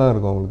அல்சர்ஸ்லாம்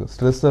இருக்கும் அவங்களுக்கு.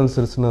 ஸ்ட்ரெஸ்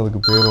அல்சர்ஸ்னு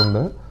அதுக்கு பேர்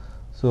உண்டு.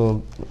 ஸோ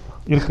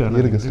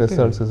இருக்குது ஸ்ட்ரெஸ்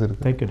அல்சர்ஸ்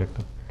இருக்குது. Thank you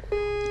doctor.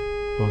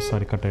 ஓ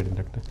சாரி, கட் ஆகிடும்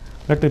டாக்டர்.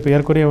 டாக்டர், இப்போ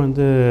ஏற்கனவே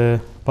வந்து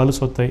பல்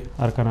சொத்தை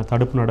அதற்கான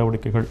தடுப்பு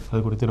நடவடிக்கைகள் அது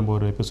குறித்து நம்ம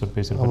ஒரு எபிசோட்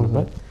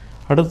பேசியிருக்கோம்.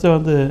 அடுத்து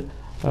வந்து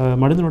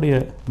மனிதனுடைய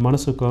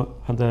மனசுக்கும்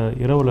அந்த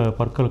இரவில்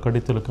பற்கள்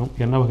கடித்தலுக்கும்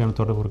என்ன வகையான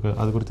தொடர்பு இருக்குது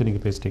அது குறித்து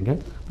நீங்கள் பேசிட்டீங்க.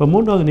 இப்போ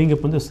மூன்றாவது நீங்கள்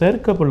இப்போ வந்து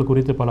செயற்கைப்பல்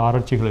குறித்து பல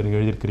ஆராய்ச்சிகளை நீங்கள்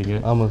எழுதியிருக்கிறீங்க.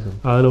 ஆமாம் சார்.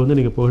 அதில் வந்து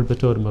நீங்கள்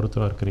புகழ்பெற்ற ஒரு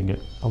மருத்துவராக இருக்கிறீங்க.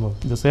 ஆமாம்.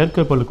 இந்த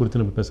செயற்கைப்பல் குறித்து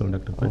நம்ம பேசலாம்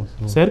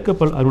டாக்டர்.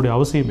 செயற்கைப்பல் அதனுடைய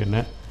அவசியம்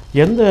என்ன,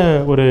 எந்த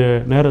ஒரு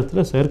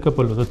நேரத்தில்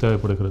செயற்கைப்பல் வந்து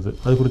தேவைப்படுகிறது,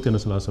 அது குறித்து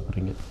என்ன சொல்ல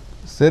ஆசைப்படுறீங்க?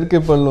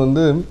 செயற்கைப்பல்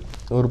வந்து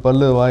ஒரு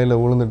பல் வாயில்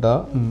விழுந்துட்டா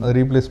அதை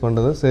ரீப்ளேஸ்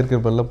பண்ணுறதை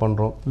செயற்கைப்பல்ல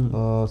பண்ணுறோம்.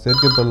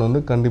 செயற்கைப்பல்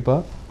வந்து கண்டிப்பாக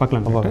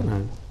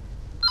பார்க்கலாம்.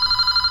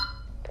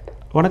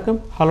 வணக்கம்.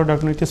 ஹலோ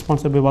டாக்டர், நிச்சய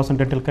sponsor by Vasan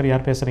dental care.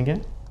 யார் பேசுகிறீங்க?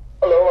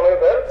 ஹலோ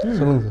வணக்கம் சார்.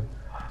 சொல்லுங்கள் சார்.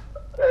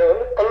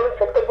 வந்து பல்லு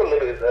சொத்த பல்லு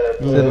இருக்குது சார்.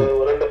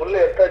 ஒரு 2 பல்லு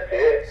எடுத்தாச்சு.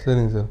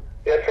 சரிங்க சார்.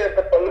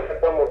 எடுத்த பல்லு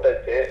செத்தாம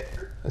விட்டாச்சு.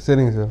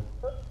 சரிங்க சார்.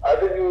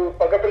 அதுக்கு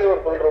பக்கத்துலேயே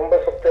ஒரு பல்லு ரொம்ப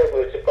சொத்தையாக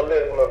போயிடுச்சு, பல்லு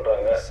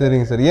எடுக்கணுன்றாங்க.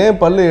 சரிங்க சார். ஏன்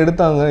பல்லு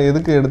எடுத்தாங்க,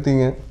 எதுக்கு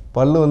எடுத்தீங்க?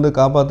 பல்லு வந்து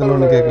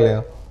காப்பாற்றணும்னு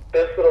கேட்கலையா?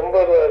 டெஸ்ட் ரொம்ப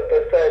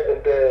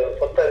பெருசாகிட்டு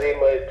சொத்தை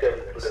அதிகமாகிடுச்சு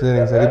அப்படின்னு.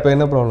 சரிங்க சார். இப்போ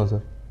என்ன ப்ராப்ளம்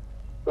சார்?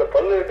 இல்லை,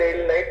 பல்லு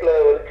டெய்லி நைட்டில்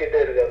வலிச்சிட்டே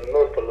இருக்காது,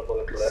 இன்னொரு பல்லு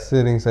பக்கத்தில்.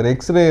 சரிங்க சார்.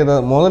 எக்ஸ்ரே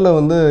ஏதாவது முதல்ல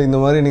வந்து இந்த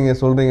மாதிரி நீங்கள்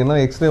சொல்கிறீங்கன்னா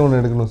எக்ஸ்ரே ஒன்று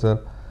எடுக்கணும் சார்.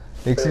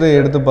 எக்ஸ்ரே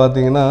எடுத்து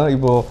பார்த்தீங்கன்னா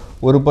இப்போது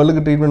ஒரு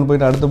பல்லுக்கு ட்ரீட்மெண்ட்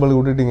போயிட்டு அடுத்த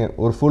பல்லுக்கு விட்டுட்டீங்க.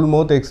 ஒரு ஃபுல்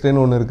மவுத்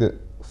எக்ஸ்ரேன்னு ஒன்று இருக்குது.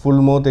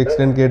 ஃபுல் மவுத்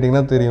எக்ஸ்ரேன்னு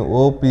கேட்டிங்கன்னா தெரியும்,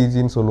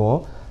 ஓபிஜின்னு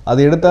சொல்லுவோம். அது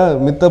எடுத்தால்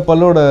மித்த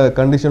பல்லோட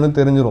கண்டிஷனும்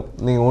தெரிஞ்சிடும்.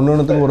 நீங்கள்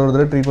ஒன்றுத்துக்கு ஒரு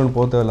தடவை ட்ரீட்மெண்ட்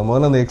போக தேவையில்லை.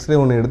 முதல்ல அந்த எக்ஸ்ரே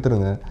ஒன்று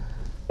எடுத்துருங்க.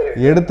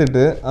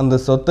 எடுத்துட்டு அந்த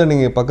சொத்தை,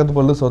 நீங்கள் பக்கத்து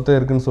பல்லு சொத்தை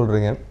இருக்குதுன்னு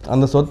சொல்கிறீங்க,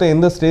 அந்த சொத்தை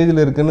எந்த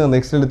ஸ்டேஜில் இருக்குதுன்னு அந்த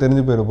எக்ஸ்ரேல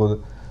தெரிஞ்சு போயிட போகுது.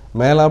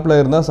 மேலாப்பில்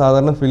இருந்தால்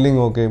சாதாரண ஃபில்லிங்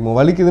ஓகே,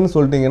 வலிக்குதுன்னு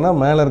சொல்லிட்டிங்கன்னா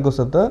மேலே இருக்க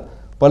சொத்தை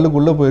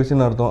பல்லுக்குள்ளே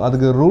போயிடுச்சுன்னு அர்த்தம்.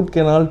 அதுக்கு ரூட்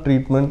கெனால்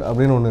ட்ரீட்மெண்ட்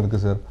அப்படின்னு ஒன்று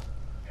இருக்குது சார்.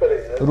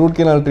 ரூட்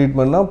கெனால்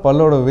ட்ரீட்மெண்ட்னா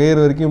பல்லோட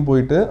வேர் வரைக்கும்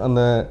போயிட்டு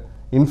அந்த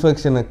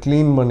இன்ஃபெக்ஷனை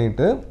க்ளீன்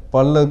பண்ணிவிட்டு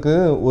பல்லுக்கு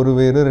ஒரு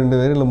வேர் 2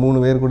 வேர் இல்லை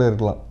 3 வேர் கூட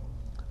இருக்கலாம்.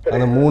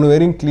 அந்த 3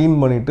 வேரையும் க்ளீன்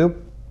பண்ணிவிட்டு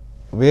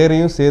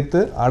வேரையும் சேர்த்து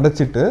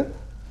அடைச்சிட்டு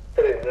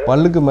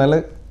பல்லுக்கு மேலே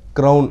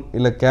க்ரௌன்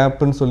இல்லை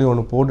கேப்புன்னு சொல்லி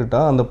ஒன்று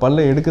போட்டுட்டா அந்த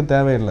பல்லை எடுக்க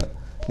தேவையில்லை.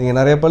 நீங்கள்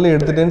நிறைய பல்லு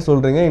எடுத்துட்டேன்னு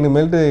சொல்கிறீங்க,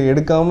 இனிமேல்ட்டு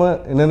எடுக்காமல்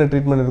என்னென்ன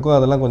ட்ரீட்மெண்ட் இருக்கோ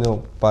அதெல்லாம் கொஞ்சம்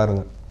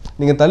பாருங்கள்.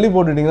 நீங்கள் தள்ளி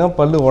போட்டுட்டிங்கன்னா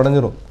பல்லு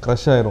உடஞ்சிரும்,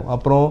 க்ரஷ் ஆயிரும்,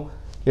 அப்புறம்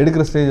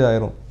எடுக்கிற ஸ்டேஜ்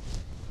ஆயிரும்.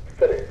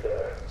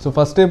 ஸோ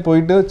ஃபஸ்ட்டே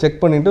போயிட்டு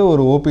செக் பண்ணிவிட்டு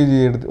ஒரு ஓபிஜி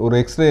எடுத்து ஒரு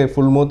எக்ஸ்ரே,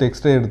 ஃபுல் மவுத்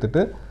எக்ஸ்ரே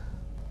எடுத்துகிட்டு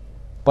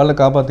பல்லை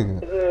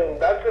காப்பாற்றிக்குங்க.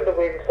 டாக்டர்கிட்ட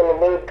போயிட்டு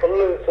சொல்லும்போது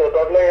பல்லு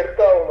டோட்டலாக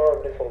எடுத்தாகணும்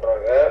அப்படின்னு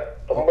சொல்கிறாங்க.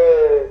 ரொம்ப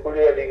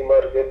குழி அதிகமாக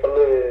இருக்குது,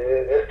 பல்லு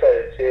வேஸ்ட்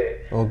ஆகிடுச்சு,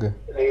 ஓகே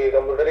நீங்கள்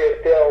கம்பல்சரி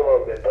எடுத்தே ஆகணும்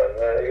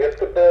அப்படின்றாங்க.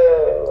 எடுத்துட்டு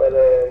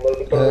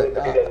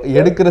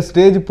எடுக்கிற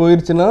ஸ்டேஜ்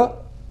போயிடுச்சுன்னா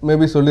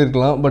மேபி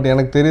சொல்லியிருக்கலாம், பட்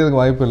எனக்கு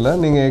தெரியறதுக்கு வாய்ப்பு இல்லை.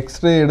 நீங்கள்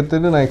எக்ஸ்ரே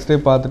எடுத்துகிட்டு நான் எக்ஸ்ரே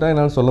பார்த்துட்டா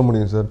என்னால் சொல்ல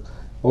முடியும் சார்.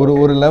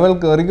 ஒரு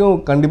லெவலுக்கு வரைக்கும்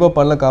கண்டிப்பாக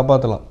பல்ல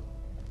காப்பாற்றலாம்.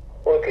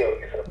 Okay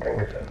okay sir,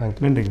 thank you sir.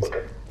 Thank you. நன்றிங்க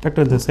சார்.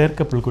 டாக்டர், இந்த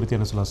செயற்கைப்பல் குறித்து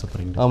என்ன சொல்ல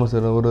ஆசைப்படுறீங்க? ஆமாம்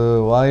சார். ஒரு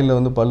வாயில்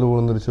வந்து பல்லு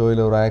விழுந்துருச்சோ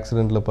இல்லை ஒரு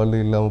ஆக்சிடெண்ட்டில் பல்லு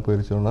இல்லாமல்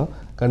போயிடுச்சோன்னா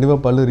கண்டிப்பாக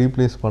பல்லு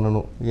ரீப்ளேஸ்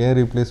பண்ணணும். ஏன்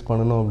ரீப்ளேஸ்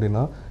பண்ணணும்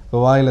அப்படின்னா,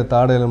 இப்போ வாயில்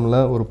தாடை எலும்பில்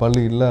ஒரு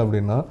பல்லு இல்லை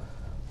அப்படின்னா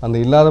அந்த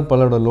இல்லாத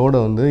பல்லோட லோடை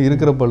வந்து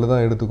இருக்கிற பல்லு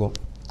தான் எடுத்துக்கும்.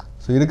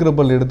 ஸோ இருக்கிற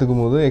பல்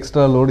எடுத்துக்கும் போது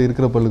எக்ஸ்ட்ரா லோடு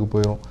இருக்கிற பல்லுக்கு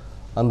போயிடும்.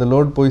 அந்த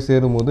லோடு போய்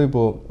சேரும்போது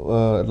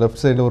இப்போது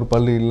லெஃப்ட் சைடில் ஒரு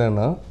பல்லு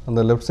இல்லைன்னா அந்த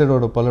லெஃப்ட்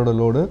சைடோட பல்லோட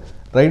லோடு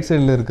ரைட்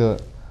சைடில் இருக்க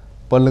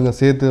பல்லுங்க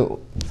சேர்த்து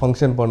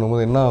ஃபங்க்ஷன்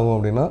பண்ணும்போது என்ன ஆகும்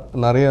அப்படின்னா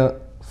நிறைய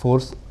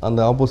ஃபோர்ஸ் அந்த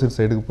ஆப்போசிட்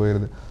சைடுக்கு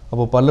போயிடுது.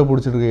 அப்போ பல்லை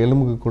பிடிச்சிட்டு இருக்க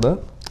எலும்புக்கு கூட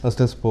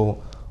ஸ்ட்ரெஸ் போகும்.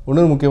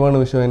 இன்னொரு முக்கியமான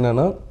விஷயம்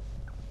என்னென்னா,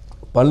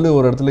 பல்லு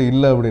ஒரு இடத்துல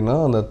இல்லை அப்படின்னா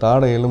அந்த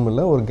தாடை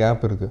எலும்பில் ஒரு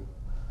கேப் இருக்குது.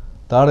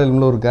 தாடை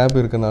எலும்பில் ஒரு கேப்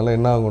இருக்கனால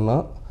என்ன ஆகும்னா,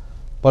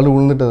 பல்லு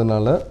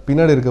விழுந்துட்டதுனால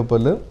பின்னாடி இருக்க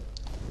பல்லு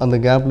அந்த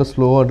கேப்பில்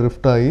ஸ்லோவாக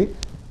ட்ரிஃப்ட் ஆகி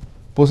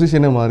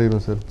பொசிஷனே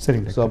மாறிடும் சார்.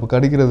 சரிங்க. ஸோ அப்போ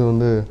கடிக்கிறது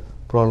வந்து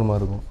ப்ராப்ளமாக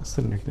இருக்கும்.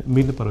 சரி டாக்டர்,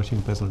 மீண்டும் பல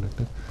விஷயம் பேசலாம்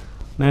டாக்டர்.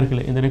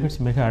 நேயர்களே, இந்த நிகழ்ச்சி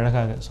மிக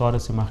அழகாக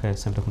சுவாரஸ்யமாக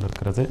சென்று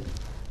கொண்டிருக்கிறது.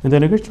 இந்த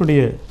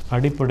நிகழ்ச்சியுடைய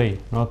அடிப்படை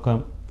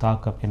நோக்கம்,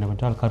 தாக்கம்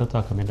என்னவென்றால்,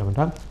 கருத்தாக்கம்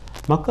என்னவென்றால்,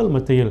 மக்கள்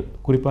மத்தியில்,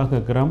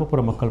 குறிப்பாக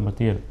கிராமப்புற மக்கள்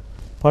மத்தியில்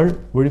பல்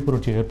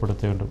விழிப்புணர்ச்சியை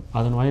ஏற்படுத்த வேண்டும்.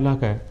 அதன்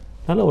வாயிலாக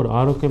நல்ல ஒரு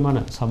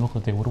ஆரோக்கியமான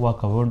சமூகத்தை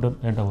உருவாக்க வேண்டும்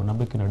என்ற ஒரு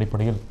நம்பிக்கையின்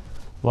அடிப்படையில்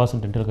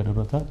வாசன் டென்டல் கேர்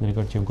நிறுவனத்தார் இந்த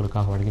நிகழ்ச்சி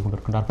உங்களுக்காக வழங்கி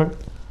கொண்டிருக்கிறார்கள்.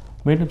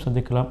 மீண்டும்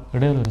சந்திக்கலாம்.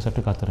 இடையில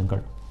சற்று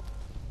காத்திருங்கள்.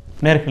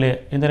 நேயர்களே,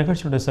 இந்த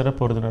நிகழ்ச்சியுடைய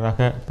சிறப்பு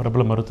விருந்தினராக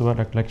பிரபல மருத்துவர்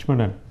டாக்டர்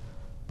லக்ஷ்மணன்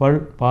பல்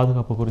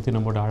பாதுகாப்பு குறித்து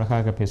நம்மோடு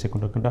அழகாக பேசிக்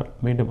கொண்டிருக்கின்றார்.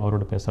 மீண்டும்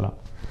அவரோடு பேசலாம்.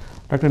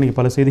 டாக்டர், நீங்கள்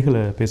பல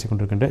செய்திகளை பேசிக்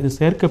கொண்டிருக்கின்ற இது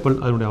செயற்கை பல்,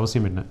 அதனுடைய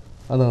அவசியம் என்ன?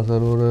 அதான்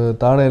சார், ஒரு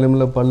தாடை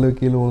எலும்பில் பல்லு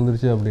கீழே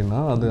விழுந்துருச்சு அப்படின்னா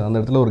அது அந்த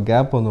இடத்துல ஒரு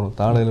கேப் வந்துடும்.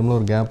 தாடை எலும்பில்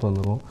ஒரு கேப்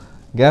வந்துடும்.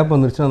 கேப்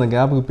வந்துருச்சுன்னா அந்த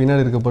கேப்புக்கு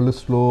பின்னாடி இருக்க பல்லு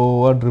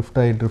ஸ்லோவாக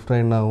ட்ரிஃப்ட்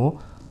ஆகி என்ன ஆகும்,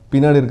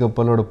 பின்னாடி இருக்க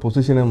பல்லோட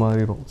பொசிஷனே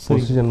மாறிடும்.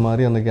 பொசிஷன்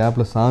மாறி அந்த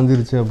கேப்பில்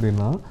சாஞ்சிருச்சு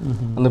அப்படின்னா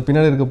அந்த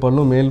பின்னாடி இருக்க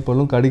பல்லும் மேல்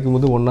பல்லும் கடிக்கும்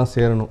போது ஒன்றா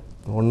சேரணும்.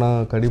 ஒன்றா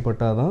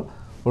கடிப்பட்டால் தான்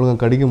ஒழுங்காக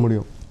கடிக்க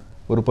முடியும்.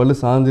 ஒரு பல்லு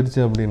சாஞ்சிருச்சு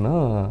அப்படின்னா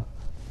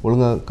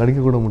ஒழுங்காக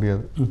கடிக்கக்கூட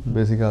முடியாது.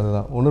 பேசிக்காக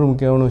அதுதான். இன்னொரு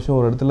முக்கியமான விஷயம்,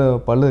 ஒரு இடத்துல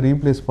பல்லை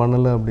ரீப்ளேஸ்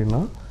பண்ணலை அப்படின்னா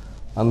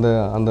அந்த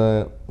அந்த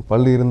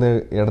பல் இருந்த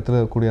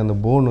இடத்துல கூடிய அந்த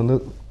போன் வந்து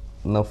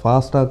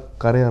ஃபாஸ்ட்டாக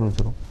கரைய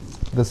ஆரம்பிச்சிடும்.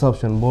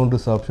 ரிசாப்ஷன், போன்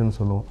ரிசாப்ஷன்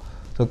சொல்லுவோம்.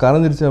 ஸோ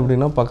கரைஞ்சிருச்சு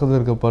அப்படின்னா பக்கத்தில்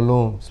இருக்க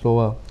பல்லும்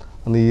ஸ்லோவாக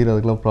அந்த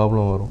அதுக்கெலாம்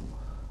ப்ராப்ளம் வரும்.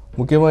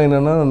 முக்கியமாக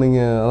என்னென்னா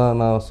நீங்கள் அதான்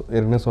நான்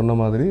ஏற்கனவே சொன்ன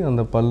மாதிரி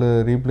அந்த பல்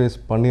ரீப்ளேஸ்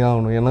பண்ணி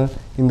ஆகணும். ஏன்னா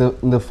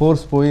இந்த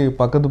ஃபோர்ஸ் போய்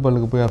பக்கத்து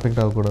பல்லுக்கு போய்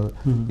அஃபெக்ட் ஆகக்கூடாது.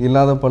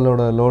 இல்லாத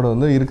பல்லோட லோடை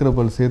வந்து இருக்கிற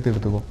பல் சேர்த்து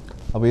எடுத்துக்கும்.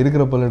 அப்போ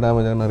இருக்கிற பல்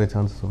டேமேஜ் ஆக நிறைய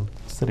சான்சஸ் உண்டு.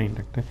 சரிங்க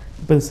டாக்டர்.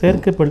 இப்போ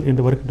செயற்கை பல்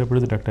என்று வருகின்ற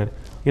பொழுது டாக்டர்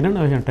என்னென்ன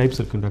வகையான டைப்ஸ்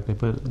இருக்குங்க டாக்டர்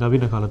இப்போ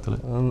நவீன காலத்தில்?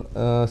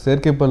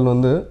 செயற்கை பல்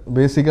வந்து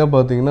பேசிக்காக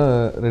பார்த்தீங்கன்னா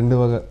 2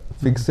 வகை,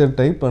 ஃபிக்ஸட்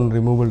டைப் அண்ட்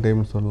ரிமூவல்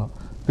டைப்னு சொல்லலாம்.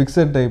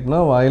 ஃபிக்ஸட்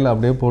டைப்னால் வாயில்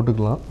அப்படியே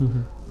போட்டுக்கலாம்,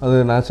 அது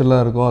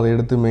நேச்சுரலாக இருக்கும், அதை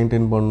எடுத்து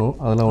மெயின்டைன் பண்ணணும்,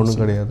 அதெல்லாம் ஒன்றும்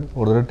கிடையாது.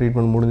 ஒரு தடவை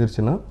ட்ரீட்மெண்ட்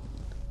முடிஞ்சிருச்சுன்னா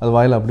அது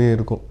வாயில் அப்படியே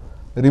இருக்கும்.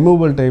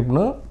 ரிமூவல்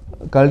டைப்னால்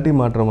கழட்டி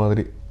மாட்டுற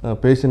மாதிரி,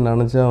 பேஷண்ட்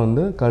நினச்சா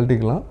வந்து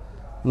கழட்டிக்கலாம்,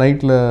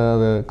 நைட்டில்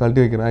அதை கழட்டி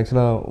வைக்கிறேன்.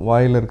 ஆக்சுவலாக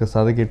வாயில் இருக்க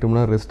சதைக்கு 8 மணி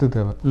நேரம் ரெஸ்ட்டு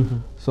தேவை.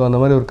 ஸோ அந்த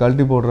மாதிரி ஒரு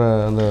கழட்டி போடுற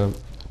அந்த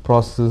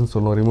ப்ராசஸ்ன்னு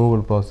சொல்லுவோம்,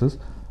 ரிமூவல் ப்ராசஸ்.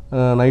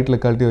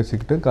 நைட்டில் கழட்டி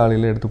வச்சுக்கிட்டு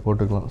காலையில் எடுத்து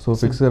போட்டுக்கலாம். ஸோ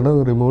ஃபிக்ஸடில்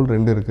ரிமூவல்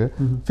 2 இருக்குது.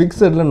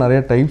 ஃபிக்ஸடில் நிறைய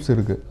டைப்ஸ்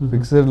இருக்குது.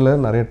 ஃபிக்ஸடில்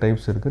நிறைய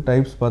டைப்ஸ் இருக்குது.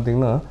 டைப்ஸ்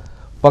பார்த்திங்கன்னா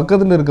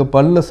பக்கத்தில் இருக்க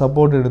பல்லில்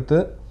சப்போர்ட் எடுத்து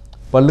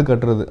பல்லு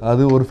கட்டுறது,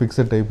 அது ஒரு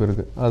ஃபிக்ஸட் டைப்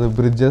இருக்குது. அது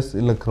பிரிட்ஜஸ்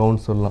இல்லை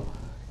க்ரௌன்ஸ் சொல்லலாம்.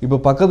 இப்போ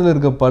பக்கத்தில்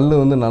இருக்க பல்லு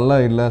வந்து நல்லா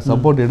இல்லை,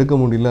 சப்போர்ட் எடுக்க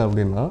முடியல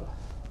அப்படின்னா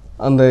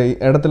அந்த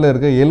இடத்துல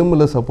இருக்க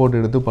எலும்பில் சப்போர்ட்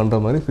எடுத்து பண்ணுற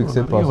மாதிரி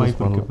ஃபிக்ஸட் ப்ராசஸ்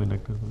பண்ணலாம்.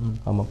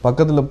 ஆமாம்,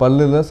 பக்கத்தில்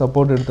பல்லில்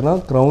சப்போர்ட் எடுத்துனா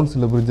க்ரௌன்ஸ்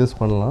இல்லை பிரிட்ஜஸ்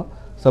பண்ணலாம்.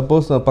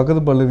 சப்போஸ்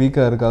பக்கத்து பல்லு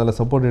வீக்காக இருக்குது, அதில்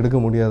சப்போர்ட் எடுக்க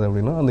முடியாது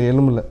அப்படின்னா அந்த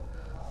எலும்பில்,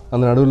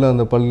 அந்த நடுவில்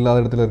அந்த பல்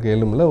இல்லாத இடத்துல இருக்க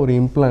எலும்பில் ஒரு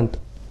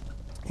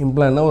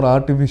இம்ப்ளான்ட்னா ஒரு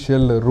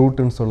ஆர்டிஃபிஷியல்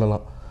ரூட்டுன்னு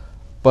சொல்லலாம்.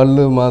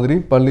 பல்லு மாதிரி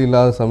பல்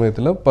இல்லாத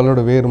சமயத்தில் பல்லோட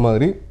வேறு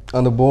மாதிரி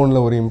அந்த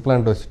போனில் ஒரு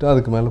இம்ப்ளான்ட் வச்சுட்டு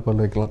அதுக்கு மேலே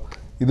பல் வைக்கலாம்.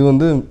 இது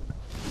வந்து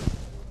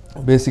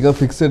பேசிக்காக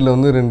ஃபிக்ஸடில்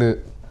வந்து 2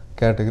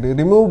 கேட்டகரி.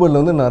 ரிமூவபிளில்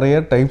வந்து நிறைய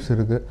டைப்ஸ்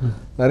இருக்குது.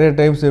 நிறைய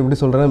டைப்ஸ் எப்படி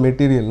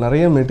சொல்கிறேன்னா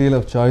நிறைய மெட்டீரியல்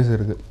ஆஃப் சாய்ஸ்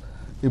இருக்குது.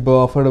 இப்போ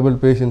affordable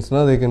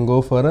பேஷண்ட்ஸ்னால் they can go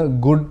for a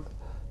good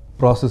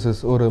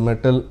processes, ஒரு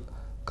மெட்டல்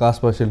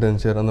காஸ்பாஷியல்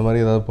டென்ச்சர் அந்த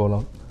மாதிரி ஏதாவது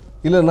போகலாம்,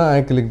 இல்லைன்னா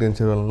ஆக்ரிலிக்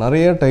டென்ச்சர் வரலாம்.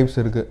 நிறைய டைப்ஸ்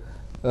இருக்குது.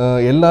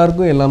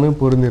 எல்லாருக்கும் எல்லாமே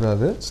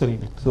பொருந்திராது.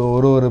 சரிங்க. ஸோ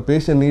ஒரு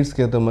பேஷண்ட்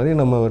நீட்ஸ்க்கு ஏற்ற மாதிரி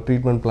நம்ம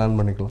ட்ரீட்மெண்ட் பிளான்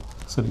பண்ணிக்கலாம்.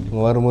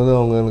 சரிங்க. வரும்போது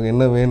அவங்களுக்கு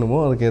என்ன வேணுமோ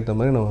அதுக்கேற்ற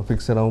மாதிரி நம்ம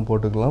ஃபிக்ஸடாகவும்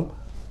போட்டுக்கலாம்,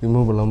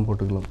 ரிமூவலாகவும்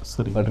போட்டுக்கலாம்.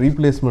 சரி. பட்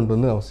ரீப்ளேஸ்மெண்ட்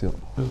வந்து அவசியம்.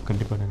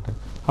 கண்டிப்பாக டாக்டர்.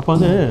 அப்போ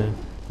வந்து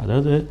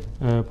அதாவது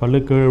பல்லு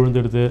கீழே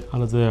விழுந்துடுது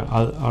அல்லது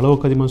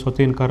அளவுக்கு அதிகமாக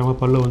சொத்தையின் காரணமாக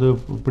பல்லை வந்து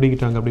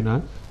பிடிக்கிட்டாங்க அப்படின்னா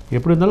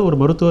எப்படி இருந்தாலும் ஒரு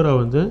மருத்துவராக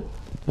வந்து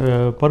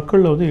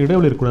பற்களில் வந்து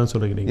இடைவெளி இருக்கக்கூடாதுன்னு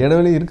சொல்கிறீங்க.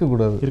 இடைவெளி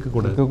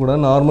இருக்கக்கூடாது.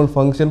 நார்மல்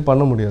ஃபங்க்ஷன்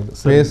பண்ண முடியாது,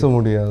 பேச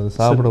முடியாது,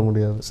 சாப்பிட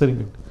முடியாது.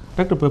 சரிங்க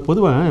டாக்டர். இப்போ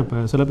பொதுவாக இப்போ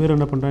சில பேர்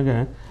என்ன பண்ணுறாங்க,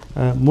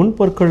 முன்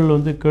பற்கள்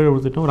வந்து கீழே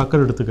விழுந்துட்டா ஒரு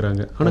அக்கறை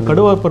எடுத்துக்கிறாங்க. ஆனால்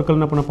கடுவா பற்கள்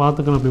என்ன பண்ண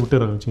பார்த்துக்கலாம் அப்படி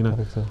விட்டுறாங்க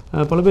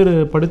வச்சிங்கன்னா. பல பேர்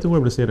படித்து கூட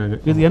இப்படி செய்கிறாங்க.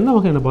 இது என்ன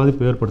வகையான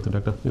பாதிப்பு ஏற்படுத்தும்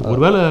டாக்டர்?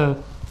 ஒருவேளை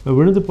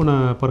விழுந்து போன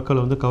பற்களை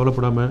வந்து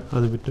கவலைப்படாமல்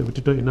அது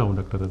விட்டுட்டோம் என்ன ஆகும்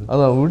டாக்டர்?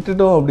 அதான்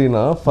விட்டுட்டோம்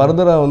அப்படின்னா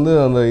ஃபர்தராக வந்து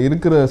அந்த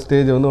இருக்கிற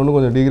ஸ்டேஜை வந்து இன்னும்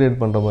கொஞ்சம் டிகிரேட்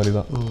பண்ணுற மாதிரி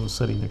தான்.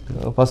 சரிங்க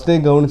டாக்டர். ஃபஸ்ட்டே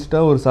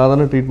கவனிச்சிட்டா ஒரு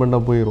சாதாரண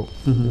ட்ரீட்மெண்ட்டாக போயிடும்.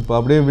 இப்போ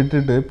அப்படியே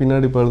விட்டுட்டு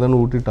பின்னாடி பல் தான்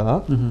விட்டுட்டா,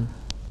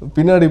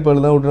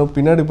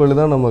 பின்னாடி பல்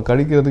தான் நம்ம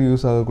கடிக்கிறதுக்கு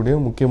யூஸ் ஆகக்கூடிய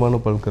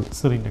முக்கியமான பல்கள்.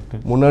 சரிங்க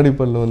டாக்டர். முன்னாடி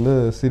பல் வந்து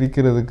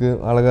சிரிக்கிறதுக்கு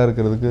அழகாக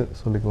இருக்கிறதுக்கு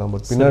சொல்லிக்கலாம்,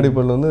 பட் பின்னாடி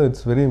பல் வந்து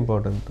இட்ஸ் வெரி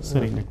இம்பார்ட்டன்ட்.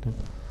 சரிங்க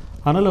டாக்டர்.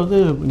 அதனால் வந்து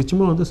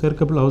நிச்சயமாக வந்து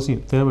செயற்கைப்பல் அவசியம்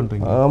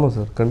தேவைன்றீங்க? ஆமாம்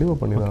சார், கண்டிப்பாக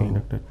பண்ணிடலாம்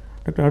டாக்டர்.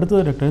 டாக்டர்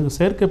அடுத்தது டாக்டர் இந்த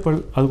செயற்கைப்பல்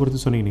அது குறித்து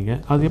சொன்னீங்க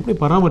நீங்கள், அது எப்படி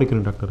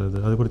பராமரிக்கணும் டாக்டர்?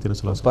 அது குறித்து என்ன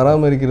சொல்லலாம்?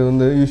 பராமரிக்கிறது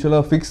வந்து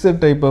யூஸ்வலாக fixed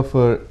type of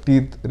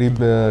teeth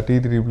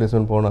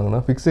replacement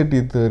போனாங்கன்னா ஃபிக்ஸட்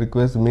டீத்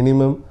ரிக்வெஸ்ட்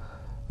மினிமம்,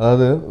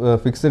 அதாவது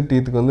ஃபிக்ஸட்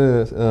டீத்துக்கு வந்து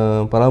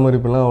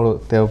பராமரிப்புலாம் அவ்வளோ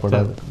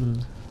தேவைப்படாது.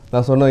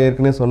 நான்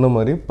ஏற்கனவே சொன்ன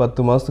மாதிரி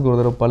 10 மாதத்துக்கு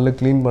ஒரு தடவை பல்ல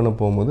க்ளீன் பண்ண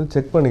போகும்போது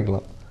செக்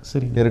பண்ணிக்கலாம்.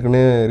 சரி.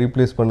 ஏற்கனவே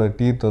ரீப்ளேஸ் பண்ண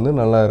டீத் வந்து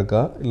நல்லா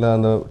இருக்கா, இல்லை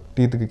அந்த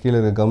டீத்துக்கு கீழே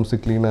இருக்க கம்ஸு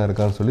க்ளீனாக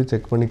இருக்கான்னு சொல்லி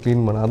செக் பண்ணி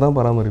க்ளீன் பண்ண, அதான்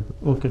பராமரிப்பு.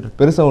 Okay doctor.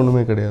 பெருசாக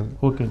ஒன்றுமே கிடையாது.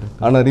 Okay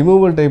doctor. ஆனால்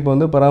ரிமூவல் டைப்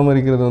வந்து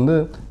பராமரிக்கிறது வந்து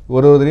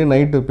ஒரு தடவையும்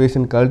நைட்டு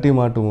பேஷண்ட் கழட்டி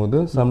மாட்டும் போது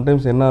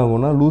சம்டைம்ஸ் என்ன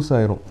ஆகும்னா லூஸ்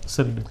ஆயிரும்.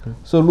 சரி டாக்டர்.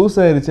 ஸோ லூஸ்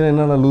ஆயிடுச்சுன்னா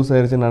என்னென்ன லூஸ்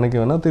ஆயிடுச்சுன்னு நினைக்க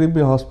வேணால்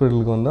திருப்பி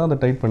ஹாஸ்பிட்டலுக்கு வந்து அதை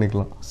டைட்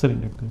பண்ணிக்கலாம். சரி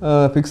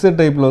டாக்டர். ஃபிக்ஸட்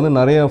டைப்பில் வந்து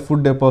நிறைய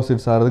ஃபுட்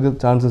டெபாசிட்ஸ் ஆகிறதுக்கு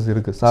சான்சஸ்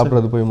இருக்குது.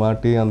 சாப்பிட்றது போய்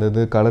மாட்டி அந்த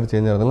இது கலர்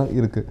சேஞ்ச் ஆகிறதுலாம்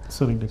இருக்குது.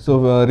 சரி டாக்டர்.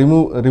 ஸோ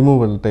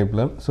ரிமூவல்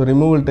டைப்பில்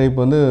ரிமூவல் டைப்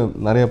வந்து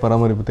நிறைய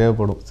பராமரிப்பு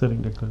தேவைப்படும். சரி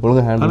டாக்டர்.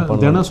 ஒழுங்காக ஹேண்டில்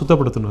பண்ணணும்,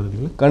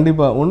 சுத்தப்படுத்தணும்.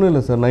 கண்டிப்பாக. ஒன்றும்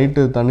இல்லை சார்,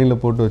 நைட்டு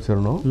தண்ணியில் போட்டு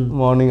வச்சிடணும்,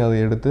 மார்னிங் அதை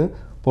எடுத்து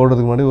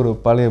போடுறதுக்கு முன்னாடி ஒரு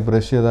பழைய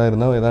ப்ரஷ் எதாவது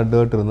இருந்தால் ஏதாவது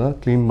டர்ட் இருந்தால்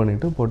க்ளீன்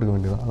பண்ணிவிட்டு போட்டுக்க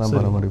வேண்டியதான், அதான்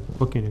பராமரிப்பு.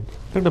 Okay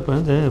doctor. இப்போ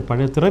இந்த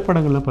பழைய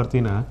திரைப்படங்கள்லாம்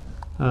பார்த்தீங்கன்னா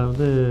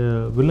வந்து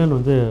வில்லன்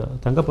வந்து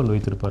தங்கப்பல்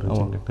வைத்திருப்பார்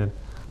டாக்டர்.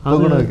 இப்போ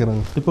கூட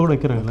வைக்கிறாங்க. இப்போ கூட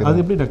வைக்கிறாங்க. அது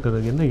எப்படி டாக்டர்?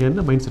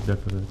 என்ன மைண்ட் செட்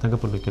டாக்டர்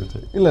தங்கப்பல் வைக்கிறது?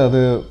 இல்லை, அது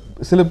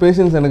சில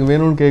பேஷண்ட்ஸ் எனக்கு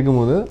வேணும்னு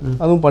கேட்கும்போது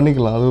அதுவும்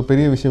பண்ணிக்கலாம், அது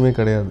பெரிய விஷயமே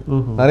கிடையாது.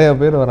 நிறையா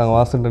பேர் வராங்க,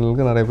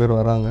 வாசன்டனுக்கு நிறைய பேர்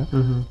வராங்க,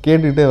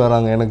 கேட்டுகிட்டே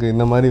வராங்க எனக்கு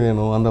இந்த மாதிரி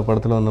வேணும், அந்த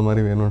படத்தில் அந்த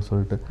மாதிரி வேணும்னு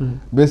சொல்லிட்டு.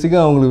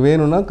 பேசிக்காக அவங்களுக்கு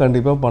வேணும்னா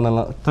கண்டிப்பாக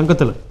பண்ணலாம்.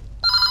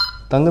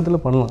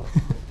 தங்கத்தில் பண்ணலாம்.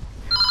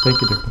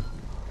 Thank you doctor.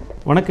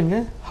 வணக்கங்க.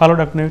 ஹலோ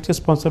டாக்டர்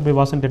நிகழ்ச்சி sponsor by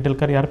Vasan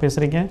dental care. யார்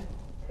பேசுகிறீங்க?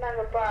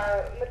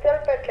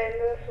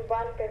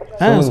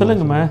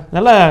 சொல்லுங்கம்மா,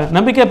 நல்லா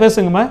நம்பிக்கையாக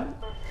பேசுங்கம்மா.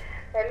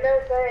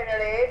 சார்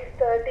என்னோட ஏஜ்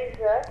 30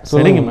 சார்.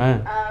 சரிங்கம்மா.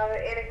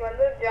 எனக்கு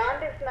வந்து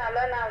ஜாண்டிஸ்னால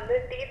நான் வந்து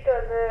டீத்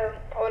வந்து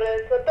ஒரு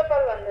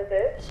சொத்தப்பல் வந்தது.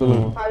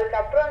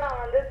 அதுக்கப்புறம்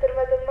நான் வந்து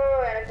திரும்ப திரும்ப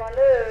எனக்கு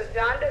வந்து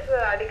ஜாண்டிஸ்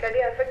அடிக்கடி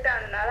எஃபெக்ட்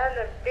ஆனதுனால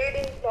அந்த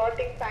ப்ளீடிங்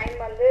கிளாட்டிங் டைம்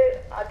வந்து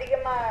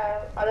அதிகமா,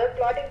 அதாவது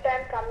கிளாட்டிங்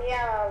டைம்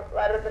கம்மியா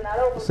வர்றதுனால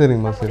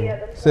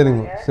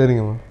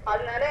சரிங்கம்மா.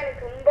 அதனால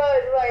எனக்கு ரொம்ப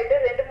இதுவாயிட்டு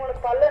 2-3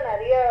 பல்லு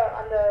நிறைய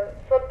அந்த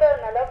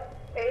சொத்தனால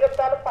எங்க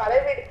பார்த்தாலும்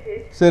பரவிடுச்சு.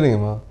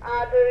 சரிங்கம்மா.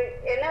 அது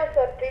என்ன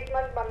சார்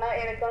ட்ரீட்மெண்ட் பண்ண?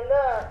 எனக்கு வந்து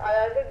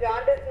அதாவது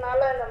ஜாண்டிஸ்னால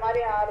இந்த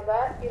மாதிரி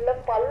ஆறுதா இல்ல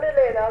பல்லுல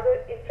ஏதாவது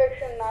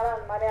இன்ஃபெக்ஷன்னால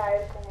அந்த மாதிரி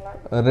ஆயிருக்குங்களா?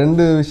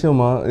 2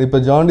 விஷயமா. இப்போ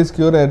ஜாண்டிஸ்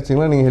கியூர்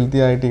ஆயிடுச்சிங்களா? நீங்கள்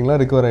ஹெல்த்தி ஆகிட்டீங்களா?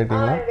 ரிகவர்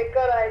ஆகிட்டீங்களா?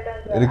 ரிகவர்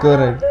ஆயிட்டேன் சார்.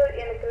 ரிகவர் ஆகிட்டு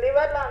எனக்கு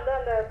லிவர்ல வந்து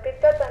அந்த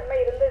பித்தத்தன்மை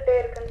இருந்துகிட்டே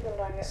இருக்குன்னு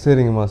சொல்றாங்க.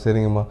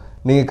 சரிங்கம்மா.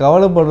 நீங்கள்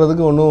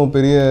கவலைப்படுறதுக்கு ஒன்றும்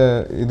பெரிய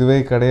இதுவே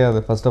கிடையாது.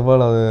 ஃபர்ஸ்ட் ஆஃப்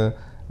ஆல் அது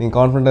நீங்கள்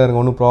கான்ஃபிடண்ட்டாக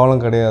இருக்க, ஒன்றும்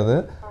ப்ராப்ளம் கிடையாது.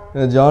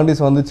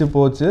 ஜாண்டிஸ் வந்துச்சு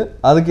போச்சு,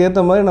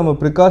 அதுக்கேற்ற மாதிரி நம்ம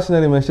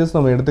ப்ரிகாஷனரி மெஷர்ஸ்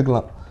நம்ம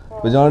எடுத்துக்கலாம்.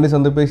 இப்போ ஜாண்டிஸ்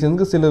அந்த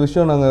பேஷண்ட்க்கு சில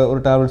விஷயம் நாங்கள் ஒரு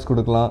டேப்லெட்ஸ்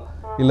கொடுக்கலாம்,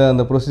 இல்லை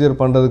அந்த ப்ரொசீஜர்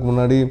பண்ணுறதுக்கு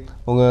முன்னாடி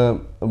உங்கள்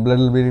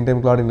blood bleeding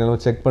time clotting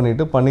time check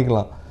பண்ணிவிட்டு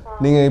பண்ணிக்கலாம்.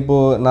 நீங்கள்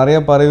இப்போது நிறைய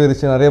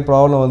பரவிருச்சு, நிறைய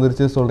ப்ராப்ளம்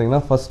வந்துருச்சு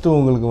சொல்கிறீங்கன்னா ஃபஸ்ட்டு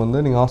உங்களுக்கு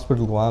வந்து நீங்கள்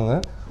ஹாஸ்பிட்டலுக்கு வாங்க.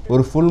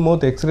 ஒரு ஃபுல்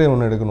மவுத் எக்ஸ்ரே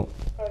ஒன்று எடுக்கணும்.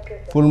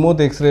 ஃபுல்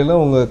மவுத் எக்ஸ்ரேயில்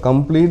உங்கள்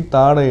கம்ப்ளீட்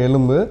தாடை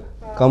எலும்பு,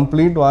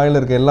 கம்ப்ளீட் வாயில்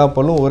இருக்க எல்லா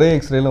பல்லும் ஒரே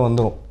எக்ஸ்ரேயில்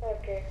வந்துடும்.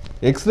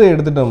 எக்ஸ்ரே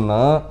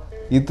எடுத்துட்டோம்னா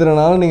இத்தனை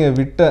நாள் நீங்கள்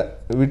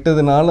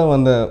விட்டதுனால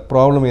வந்த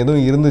ப்ராப்ளம்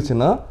எதுவும்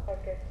இருந்துச்சுன்னா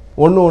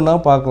ஒன்று ஒன்றா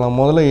பார்க்கலாம்.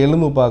 முதல்ல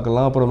எலும்பு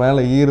பார்க்கலாம், அப்புறம்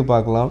மேலே ஈறு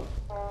பார்க்கலாம்,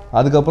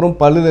 அதுக்கப்புறம்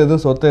பல்லில்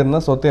எதுவும் சொத்தை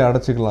இருந்தால் சொத்தையை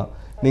அடைச்சிக்கலாம்.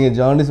 நீங்கள்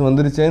ஜாண்டிஸ்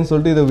வந்துருச்சேன்னு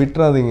சொல்லிட்டு இதை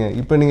விட்டுறாதீங்க.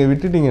 இப்போ நீங்கள்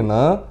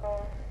விட்டுட்டிங்கன்னா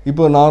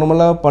இப்போ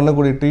நார்மலாக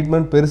பண்ணக்கூடிய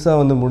ட்ரீட்மெண்ட்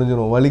பெருசாக வந்து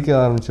முடிஞ்சிடும், வலிக்க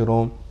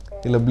ஆரம்பிச்சிடும்,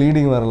 இல்லை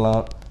ப்ளீடிங்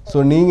வரலாம்.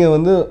 ஸோ நீங்கள்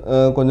வந்து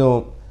கொஞ்சம்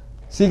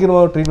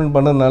சீக்கிரமாக ட்ரீட்மெண்ட்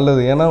பண்ணுறது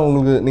நல்லது. ஏன்னா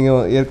உங்களுக்கு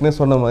நீங்கள் ஏற்கனவே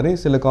சொன்ன மாதிரி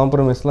சில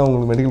காம்ப்ரமைஸ்லாம்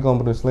உங்களுக்கு மெடிக்கல்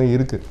காம்ப்ரமைஸ்லாம்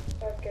இருக்குது.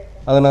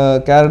 அதை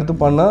நான் கேர் எடுத்து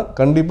பண்ணால்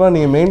கண்டிப்பாக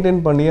நீங்கள் மெயின்டைன்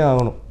பண்ணியே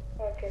ஆகணும்.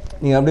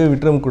 நீங்கள் அப்படியே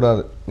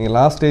விட்டுறக்கூடாது. நீங்கள்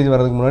லாஸ்ட் ஸ்டேஜ்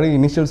வரதுக்கு முன்னாடி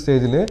இனிஷியல்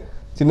ஸ்டேஜ்லேயே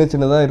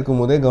சின்னதாக இருக்கும்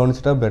போதே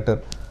கவனிச்சிட்டா பெட்டர்.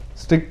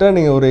 ஸ்ட்ரிக்டாக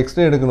நீங்கள் ஒரு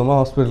எக்ஸ்ரே எடுக்கணுமா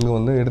ஹாஸ்பிட்டலுக்கு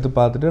வந்து எடுத்து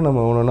பார்த்துட்டு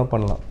நம்ம ஒன்று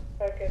பண்ணலாம்.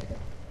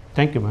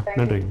 தேங்க்யூம்மா,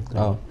 நன்றி.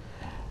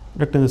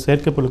 டாக்டர், இந்த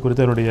செயற்கைப்பல்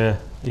குறித்து அதனுடைய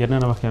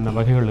என்னென்ன வகையான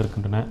வகைகள்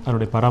இருக்கின்றன,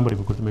 அதனுடைய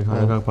பராமரிப்பு குறித்து மிக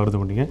அழகாக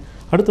பகிர்ந்து கொண்டீங்க.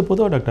 அடுத்து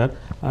பொதுவாக டாக்டர்,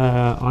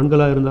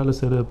 ஆண்களாக இருந்தாலும்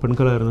சரி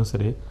பெண்களாக இருந்தாலும்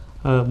சரி,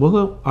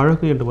 முக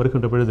அழகு என்று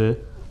வருகின்ற பொழுது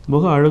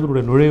முக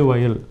அழகுடைய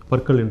நுழைவாயில்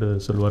பற்கள் என்று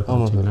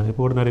சொல்வார்கள்.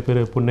 இப்போ கூட நிறைய பேர்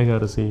புன்னகை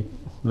அரிசி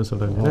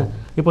சொல்கிறாங்க.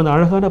 இப்போ அந்த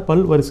அழகான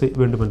பல் வரிசை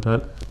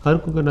வேண்டுமென்றால்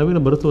அதற்கு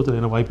நவீன மருத்துவத்தில்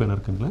என்ன வாய்ப்பு என்ன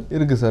இருக்குங்களா?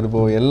 இருக்குது சார்.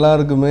 இப்போது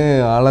எல்லாருக்குமே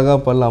அழகாக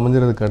பல்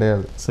அமைஞ்சிறது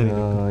கிடையாது. சரி,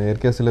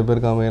 இயற்கையாக சில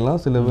பேருக்கு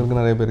அமையலாம், சில பேருக்கு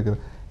நிறைய பேர் இருக்குது.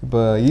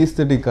 இப்போ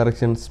ஈஸ்தெட்டிக்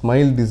கரெக்ஷன்,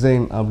 ஸ்மைல்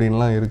டிசைன்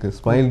அப்படின்லாம் இருக்குது.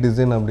 ஸ்மைல்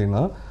டிசைன்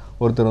அப்படின்னா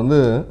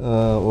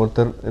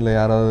ஒருத்தர் இல்லை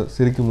யாராவது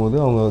சிரிக்கும் போது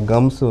அவங்க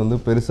கம்ஸ் வந்து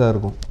பெருசாக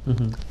இருக்கும்,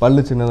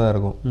 பல்லு சின்னதாக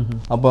இருக்கும்.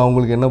 அப்போ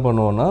அவங்களுக்கு என்ன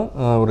பண்ணுவோன்னா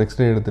ஒரு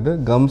எக்ஸ்ரே எடுத்துகிட்டு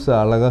கம்ஸை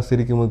அழகாக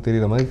சிரிக்கும் போது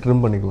தெரிகிற மாதிரி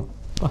ட்ரிம் பண்ணிக்கலாம்.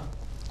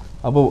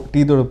 அப்போது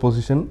டீத்தோட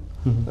பொசிஷன்,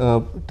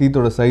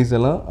 டீத்தோட சைஸ்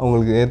எல்லாம்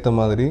அவங்களுக்கு ஏற்ற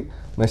மாதிரி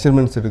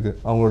மெஷர்மெண்ட்ஸ் இருக்குது.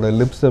 அவங்களோட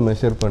லிப்ஸை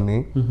மெஷர் பண்ணி,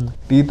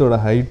 டீத்தோட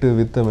ஹைட்டு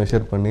வித்தை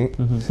மெஷர் பண்ணி,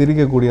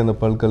 சிரிக்கக்கூடிய அந்த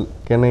பல்கள்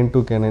கெனைன் டு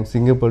கெனைன்,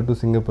 சிங்கப்பல் டு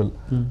சிங்கப்பல்,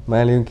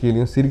 மேலேயும்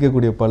கீழேயும்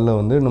சிரிக்கக்கூடிய பல்லை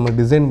வந்து நம்ம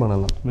டிசைன்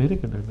பண்ணலாம்.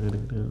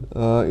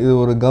 இது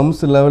ஒரு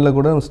கம்ஸ் லெவலில்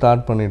கூட நம்ம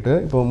ஸ்டார்ட் பண்ணிவிட்டு,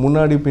 இப்போ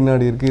முன்னாடி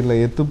பின்னாடி இருக்குது இல்லை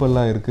எத்து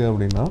பல்லாக இருக்குது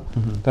அப்படின்னா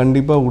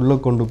கண்டிப்பாக உள்ளே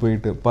கொண்டு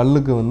போயிட்டு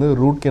பல்லுக்கு வந்து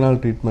ரூட் கெனால்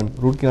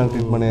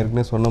ட்ரீட்மெண்ட்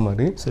ஏற்கனவே சொன்ன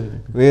மாதிரி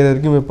வேறு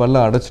வரைக்கும் போய்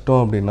பல்லை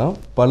அடைச்சிட்டோம் அப்படின்னா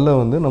பல்லை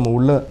வந்து நம்ம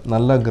உள்ளே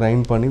நல்லா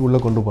கிரைண்ட் பண்ணி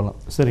உள்ளே கொண்டு போகலாம்.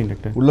 சரி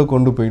டாக்டர். உள்ளே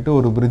கொண்டு போயிட்டு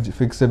ஒரு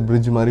ஃபிக்ஸட்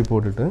பிரிட்ஜ் மாதிரி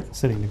போட்டுட்டு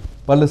சரிங்க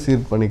பல்ல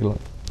சீர் பண்ணிக்கலாம்.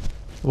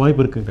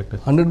 வாய்ப்பு இருக்குது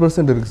டாக்டர்?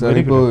 100% இருக்குது சார்.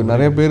 இப்போ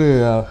நிறைய பேர்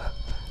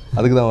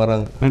அதுக்கு தான்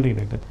வராங்க. நன்றி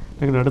டாக்டர்.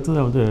 டாக்டர்,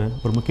 அடுத்ததாக வந்து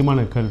ஒரு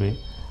முக்கியமான கேள்வி.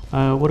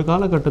 ஒரு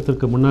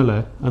காலகட்டத்திற்கு முன்னால்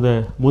அந்த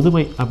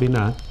முதுமை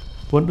அப்படின்னா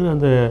ஒன்று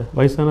அந்த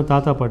வயசான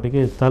தாத்தா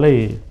பாட்டிக்கு தலை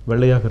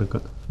வெள்ளையாக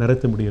இருக்கும்,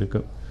 நிறைத்த முடி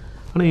இருக்கும்.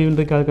 ஆனால்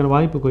இன்றைக்கு அதுக்கான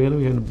வாய்ப்பு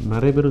குறையாலும்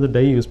நிறைய பேர் வந்து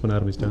டை யூஸ் பண்ண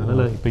ஆரம்பிச்சிட்டாங்க.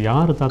 அதனால் இப்போ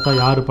யார் தாத்தா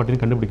யார்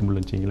பாட்டின்னு கண்டுபிடிக்க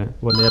முடியலன்னு வச்சிங்களேன்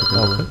ஒரு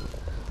நேரத்தில்.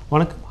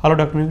 வணக்கம். ஹலோ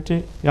டாக்டர் நிகழ்ச்சி,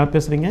 யார்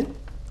பேசுகிறீங்க?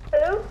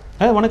 ஹலோ.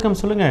 வணக்கம்,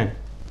 சொல்லுங்கள்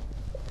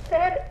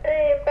சார்.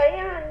 என்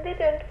பையன் வந்து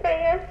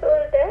 25 years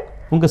old.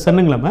 உங்கள்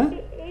சொன்னுங்களாம்மா?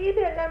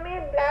 இது எல்லாமே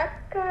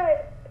பிளாக்கா,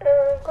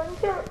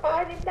 கொஞ்சம்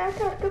பாதி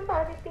பிளாக்கா இருக்கு,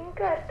 பாதி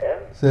பிங்கா இருக்கு.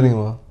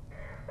 சரிங்கம்மா.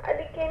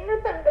 அதுக்கு என்ன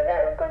பண்றது?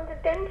 அவன்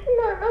கொஞ்சம்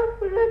டென்ஷன் ஆனா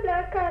ஃபுல்லா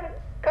பிளாக்கா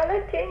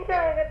கலர் சேஞ்ச்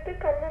ஆகிறது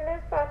கண்ணுல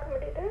பார்க்க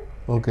முடியுது.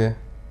 ஓகே.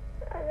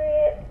 அது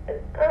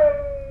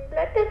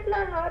பிளட்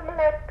டெஸ்ட்லாம்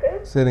நார்மலா இருக்கு.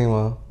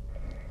 சரிங்கம்மா.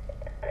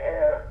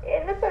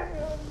 என்ன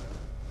பண்ணணும்?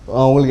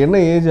 அவங்களுக்கு என்ன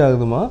ஏஜ்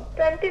ஆகுதுமா?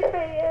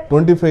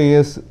 25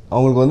 இயர்ஸ்.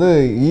 அவங்களுக்கு வந்து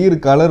ஈர்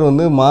கலர்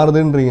வந்து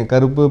மாறுதுன்றீங்க,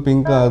 கருப்பு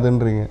பிங்க்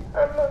ஆகுதுன்றீங்க.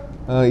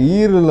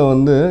 ஈரில்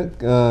வந்து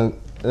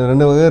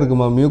 2 வகை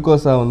இருக்குமா.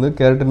 மியூக்கோசா வந்து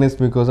கெரட்டினஸ்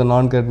மியூக்கோசா,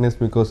 நான் கெரட்டினஸ்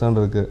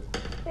மியூக்கோசான்னு இருக்குது.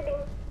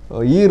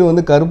 ஈர்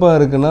வந்து கருப்பாக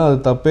இருக்குன்னா அது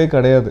தப்பே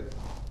கிடையாது.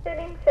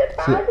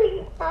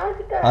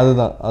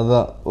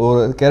 அதுதான்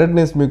ஒரு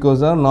கெரட்டினஸ்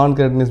மியூக்கோசா, நான்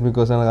கெரட்டினஸ்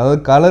மியூக்கோசா. அதாவது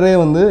கலரே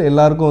வந்து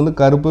எல்லாருக்கும் வந்து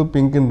கருப்பு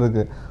பிங்க்குன்னு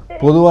இருக்குது.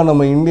 பொதுவாக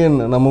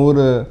நம்ம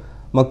ஊர்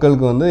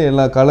மக்களுக்கு வந்து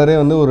எல்லா கலரே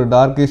வந்து ஒரு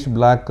டார்க்கிஷ்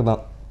பிளாக்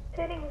தான்.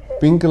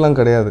 பிங்க்லாம்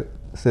கிடையாது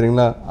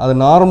சரிங்களா. அது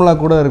நார்மலாக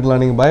கூட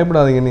இருக்கலாம், நீங்கள்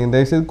பயப்படாதீங்க. நீங்கள்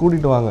தயவுசெய்து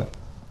கூட்டிகிட்டு வாங்க.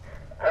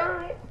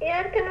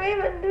 ஏற்கனவே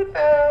வந்து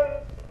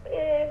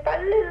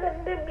பல்லில்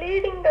வந்து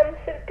ப்ளீடிங்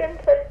கம்ஸ் இருக்குன்னு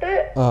சொல்லிட்டு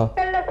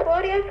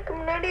 4 இயர்ஸ்க்கு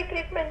முன்னாடி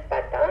ட்ரீட்மெண்ட்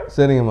பார்த்தோம்.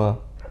 சரிங்கம்மா.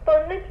 அப்போ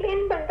வந்து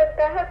க்ளீன்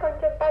பண்ணுறதுக்காக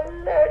கொஞ்சம்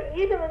பல்ல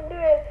ஈடு வந்து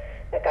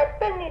கட்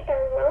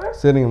பண்ணிட்டாங்க.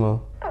 சரிங்கம்மா.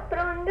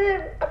 அப்புறம் வந்து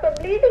அப்போ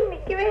ப்ளீடிங்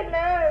நிற்கவே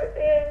இல்லை.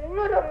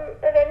 இன்னும்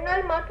 2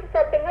 நாள் மாத்திரை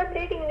சாப்பிட்டுங்க,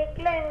 ப்ளீடிங்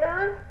நிற்கலைன்னா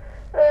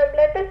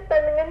பிளட் டெஸ்ட்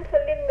பண்ணுங்கன்னு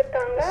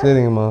சொல்லியிருந்துருக்காங்க.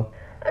 சரிங்கம்மா.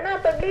 ஆனா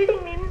அப்ப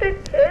ப்ளீடிங்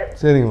நின்றுச்சு.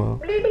 சரிங்கம்மா.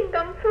 ப்ளீடிங்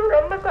கம்ஸும்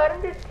ரொம்ப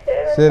குறைஞ்சிச்சு.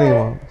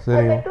 சரிங்கம்மா.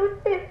 சரிங்க.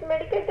 டூத்பேஸ்ட்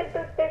மெடிக்கேட்டட்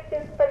டூத்பேஸ்ட்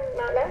யூஸ்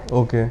பண்ணனால.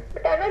 ஓகே.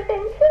 பட் ஆனா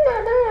டென்ஷன்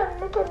ஆனா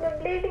இன்னும் கொஞ்சம்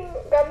ப்ளீடிங்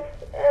கம்ஸ்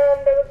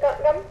அந்த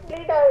கம்ஸ்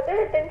ப்ளீட் ஆகுது.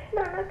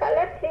 டென்ஷன் ஆனா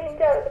கலர்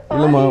சேஞ்ச் ஆகுது.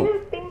 இல்லைம்மா.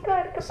 பிங்கா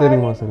இருக்கு.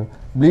 சரிம்மா. சரி.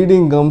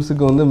 ப்ளீடிங்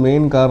கம்ஸுக்கு வந்து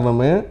மெயின்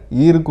காரணமே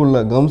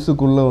ஈருக்குள்ளே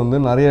கம்ஸுக்குள்ளே வந்து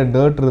நிறைய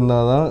டர்ட்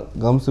இருந்தால் தான்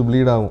கம்ஸ்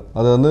ப்ளீட் ஆகும்.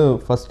 அது வந்து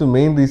ஃபஸ்ட்டு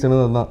மெயின் ரீசனு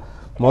அதுதான்.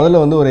 முதல்ல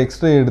வந்து ஒரு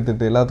எக்ஸ்ரே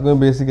எடுத்துகிட்டு, எல்லாத்துக்குமே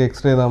பேசிக்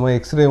எக்ஸ்ரே தாம்மா,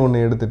 எக்ஸ்ரே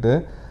ஒன்று எடுத்துகிட்டு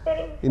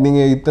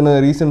நீங்கள் இத்தனை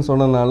ரீசன்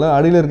சொன்னதுனால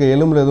அடியில் இருக்க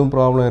எலும்பில் எதுவும்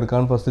ப்ராப்ளம்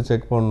இருக்கான்னு ஃபஸ்ட்டு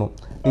செக் பண்ணணும்.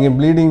 நீங்கள்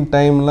ப்ளீடிங்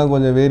டைம்லாம்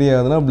கொஞ்சம் வேரி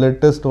ஆகுதுன்னா பிளட்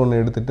டெஸ்ட் ஒன்று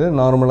எடுத்துகிட்டு,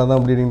 நார்மலாக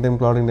தான் ப்ளீடிங் டைம்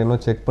கிளாட்டிங்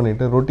டைம்லாம் செக்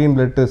பண்ணிவிட்டு ரொட்டீன்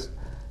பிளட் டெஸ்ட்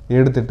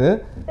எடுத்துகிட்டு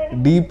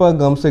டீப்பாக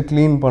கம்ஸை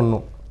க்ளீன்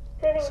பண்ணணும்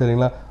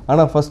சரிங்களா.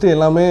 ஆனால் ஃபஸ்ட்டு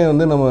எல்லாமே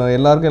வந்து நம்ம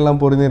எல்லாருக்கும்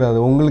எல்லாம் பொருந்திடாது.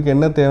 உங்களுக்கு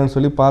என்ன தேவைன்னு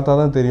சொல்லி பார்த்தா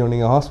தான் தெரியும்.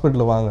 நீங்கள்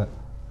ஹாஸ்பிட்டலில் வாங்க.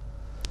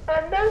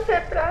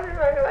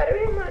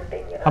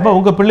 அப்பா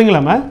உங்கள்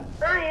பிள்ளைங்களாம்மா?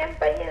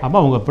 அப்பா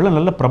உங்கள் பிள்ளை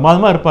நல்ல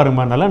பிரமாதமாக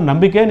இருப்பாருங்கம்மா. நல்ல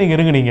நம்பிக்கையாக நீங்கள்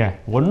இருங்க. நீங்கள்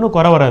ஒன்றும்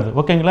குறை வராது.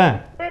 ஓகேங்களா?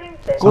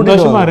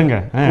 சந்தோஷமாக இருங்க.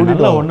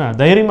 நல்லா ஒன்றும்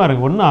தைரியமாக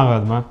இருங்க. ஒன்றும்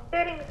ஆகாதுமா.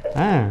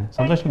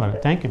 சந்தோஷமாக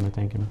இருக்கு. தேங்க்யூம்மா.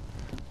 தேங்க்யூம்மா.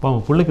 இப்போ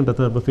அவங்க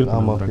பிள்ளைக்குன்றத ரொம்ப ஃபீல்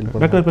பண்ணுறாங்க.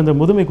 டாக்டர், இப்போ இந்த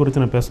முதுமை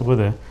குறித்து நான்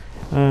பேசும்போது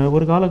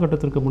ஒரு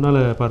காலகட்டத்திற்கு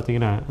முன்னால்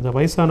பார்த்தீங்கன்னா இந்த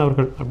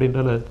வயசானவர்கள்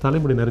அப்படின்ற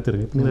தலைமுடி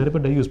நிறைத்திருக்கு. நீங்கள் நிறைய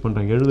பேர் டை யூஸ்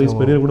பண்ணுறாங்க. 7 வயசு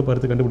பெரியவர் கூட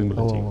பார்த்து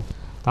கண்டுபிடிக்க முடியல.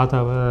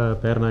 தாத்தாவை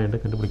பேரனா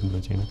என்று கண்டுபிடிக்க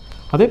முடியல.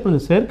 அதே போல்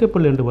இந்த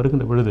செயற்கைப்பல் என்று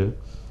வருகின்ற பொழுது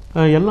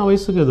எல்லா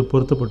வயசுக்கும் அது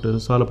பொருத்தப்பட்டு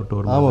சாலப்பட்டு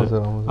வரும். ஆமாம்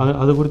சார்.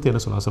 அது குறித்து என்ன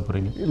சொல்ல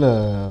ஆசைப்படுறீங்க? இல்லை,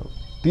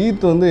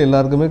 டீத் வந்து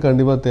எல்லாருக்குமே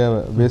கண்டிப்பாக தேவை.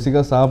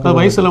 பேசிக்காக சாப்பிட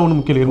வயசுலாம் ஒன்றும்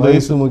முக்கியம் இல்லை.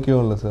 வயசு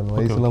முக்கியம் இல்லை சார்.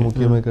 வயசுலாம்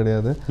முக்கியமே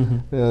கிடையாது.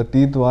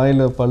 டீத்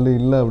வாயில் பல்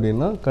இல்லை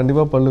அப்படின்னா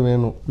கண்டிப்பாக பல்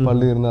வேணும்.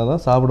 பல் இருந்தால்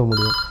தான் சாப்பிட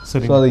முடியும்.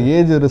 ஸோ அது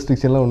ஏஜ்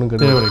ரெஸ்ட்ரிக்ஷன்லாம் ஒன்றும்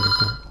கிடையாது.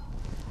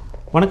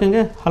 வணக்கங்க.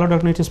 Hello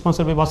doctor nutri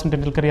sponsor by Vasan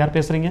Tendulkar. யார்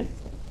பேசுகிறீங்க?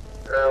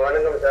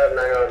 வணக்கம் சார்.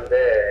 நாங்கள்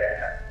வந்து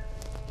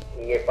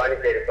இங்கே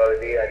பாண்டிச்சேரி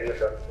பகுதி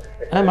அரியூர்.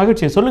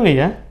 மகிழ்ச்சி. சொல்லுங்க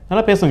ஐயா,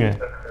 நல்லா பேசுங்க.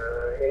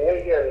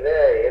 எனக்கு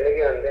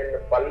வந்து இந்த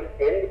பல்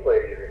தேஞ்சு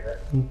போயிருக்குது சார்.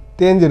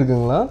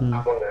 தேஞ்சிருக்குங்களா?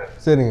 ஆமாங்க.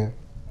 சரிங்க.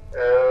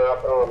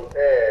 அப்புறம்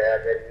வந்து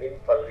அது மீன்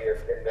பல்லு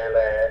வந்து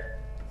மேலே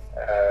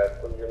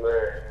கொஞ்சமா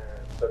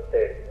சொத்து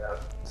இருக்குதா?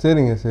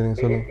 சரிங்க. சரிங்க.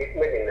 சொல்லுங்க.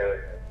 ட்ரீட்மெண்ட் என்ன?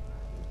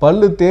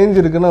 பல்லு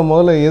தேஞ்சிருக்குன்னா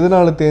முதல்ல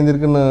எதனால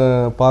தேஞ்சிருக்குன்னு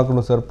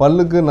பார்க்கணும் சார்.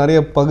 பல்லுக்கு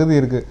நிறைய பகுதி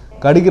இருக்குது.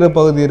 கடிக்கிற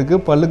பகுதி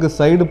இருக்குது, பல்லுக்கு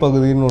சைடு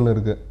பகுதின்னு ஒன்று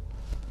இருக்குது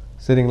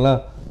சரிங்களா.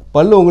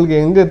 பல்லு உங்களுக்கு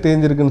எங்கே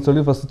தேஞ்சிருக்குன்னு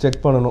சொல்லி ஃபஸ்ட்டு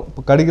செக் பண்ணணும்.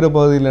 இப்போ கடிக்கிற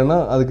பகுதி இல்லைன்னா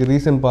அதுக்கு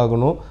ரீசன்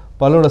பார்க்கணும்.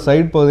 பல்லோட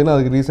சைட் பகுதினா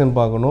அதுக்கு ரீசன்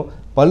பார்க்கணும்.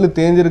 பல்லு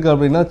தேஞ்சிருக்கு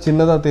அப்படின்னா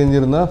சின்னதாக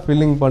தேஞ்சிருந்தால்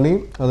ஃபில்லிங் பண்ணி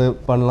அது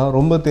பண்ணலாம்.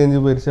 ரொம்ப தேஞ்சு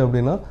போயிடுச்சு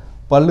அப்படின்னா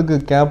பல்லுக்கு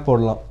கேப்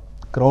போடலாம்,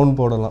 க்ரௌன்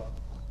போடலாம்.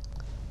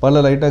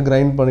 பல்லை லைட்டாக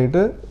கிரைண்ட்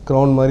பண்ணிவிட்டு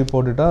க்ரௌன் மாதிரி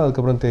போட்டுட்டா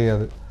அதுக்கப்புறம்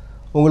தேயாது.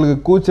 உங்களுக்கு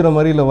கூச்சுற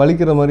மாதிரி இல்லை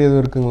வலிக்கிற மாதிரி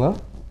எதுவும் இருக்குங்களா?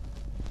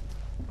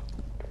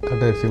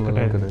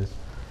 கட்டாயிடுச்சு.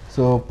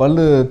 ஸோ பல்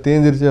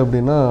தேஞ்சிருச்சு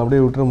அப்படின்னா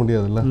அப்படியே விட்டுற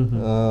முடியாதுல்ல.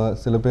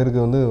 சில பேருக்கு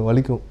வந்து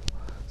வலிக்கும்,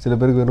 சில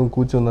பேருக்கு வெறும்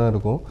கூச்சம் தான்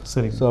இருக்கும்.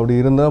 சரி. ஸோ அப்படி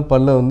இருந்தால்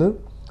பல்லை வந்து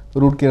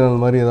ரூட்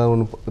கேனால் மாதிரி ஏதாவது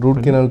ஒன்று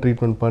ரூட் கேனால்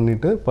ட்ரீட்மெண்ட்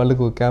பண்ணிவிட்டு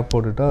பல்லுக்கு ஒரு கேப்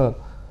போட்டுட்டா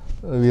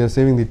we are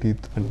saving the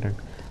teeth.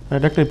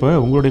 Doctor, இப்போ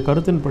உங்களுடைய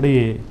கருத்தின்படி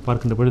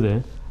பார்க்கின்ற பொழுது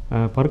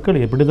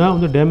பற்கள் எப்படி தான்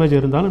வந்து டேமேஜ்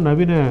இருந்தாலும்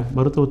நவீன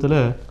மருத்துவத்தில்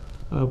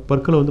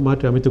பற்களை வந்து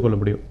மாற்றி அமைத்துக் கொள்ள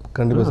முடியும்.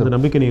 கண்டிப்பாக சார்.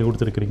 நம்பிக்கை நீங்கள்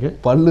கொடுத்துருக்கிறீங்க.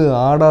 பல்லு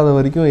ஆடாத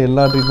வரைக்கும்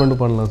எல்லா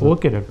ட்ரீட்மெண்ட்டும் பண்ணலாம் sir.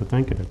 Okay doctor.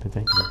 Thank you doctor.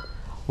 Thank you.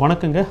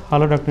 வணக்கங்க.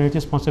 Hello doctor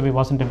nutri sponsor by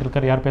Vasan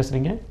Tendulkar. யார்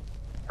பேசுகிறீங்க?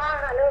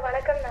 ஹலோ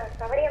வணக்கம். நான்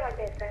சவரியம்மா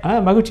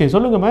பேசுகிறேன். மகிழ்ச்சி.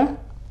 சொல்லுங்கம்மா.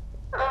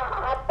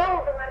 அப்பா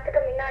ஒரு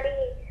வாரத்துக்கு முன்னாடி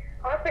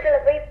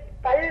ஹாஸ்பிட்டலில் போய்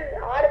பல்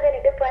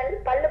ஆடுதுன்னுட்டு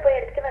பல்லு போய்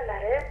எடுத்துட்டு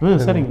வந்தாரு.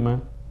 சரிங்கம்மா.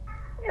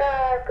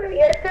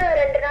 எடுத்து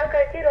 2 நாள்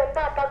கழிச்சு ரொம்ப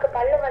அப்பாவுக்கு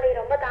பல்லு வலி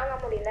ரொம்ப தாங்க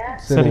முடியல.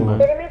 சரிம்மா.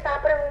 எதுவுமே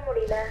சாப்பிடவும்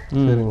முடியல.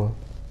 சரிம்மா.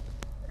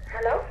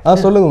 ஹலோ.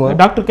 சொல்லுங்கம்மா.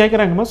 டாக்டர்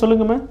கேட்குறாங்கம்மா,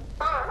 சொல்லுங்கம்மா.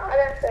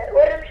 அதான் சார்,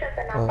 ஒரு நிமிஷம்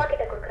சார், நான் அப்பா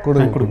கிட்ட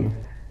கொடுக்குறேன். கொடுங்க.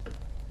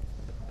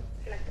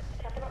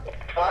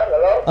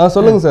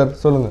 சொல்லுங்க சார்.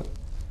 சொல்லுங்க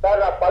சார்.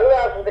 நான் பல்லு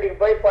ஆஸ்பத்திரிக்கு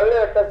போய் பல்லு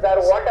எடுத்தேன் சார்.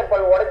 ஓட்ட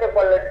பல், உடைச்ச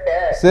பல்லு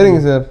எடுத்தேன். சரிங்க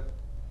சார்.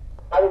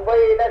 அது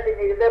போய் என்ன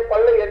செஞ்சுக்கிட்டு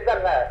பல்லு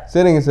எடுத்தாங்க.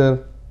 சரிங்க சார்.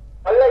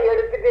 பல்ல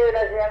எடுத்துட்டு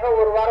என்ன செஞ்சாங்க,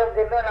 ஒரு வாரம்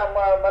சென்று நம்ம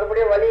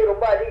மறுபடியும் வலி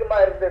ரொம்ப அதிகமா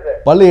இருந்தது.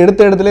 பல்லு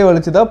எடுத்த இடத்துல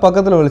வலிச்சுதா,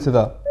 பக்கத்தில்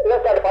வலிச்சுதா? இல்ல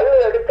சார், பல்லு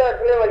எடுத்த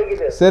இடத்துல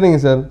வலிக்குது. சரிங்க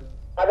சார்.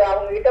 அது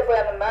அவங்க கிட்ட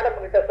போய் அந்த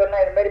மேடம் கிட்ட சொன்னா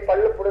இது மாதிரி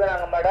பல்லு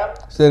புடுங்கினாங்க மேடம்.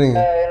 சரிங்க.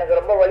 எனக்கு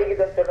ரொம்ப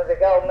வலிக்குதுன்னு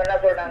சொன்னதுக்கு அவங்க என்ன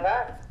சொன்னாங்க,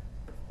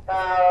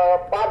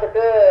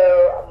 பார்த்துட்டு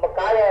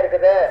காயம்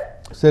இருக்குது,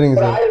 சரிங்க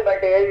சார்,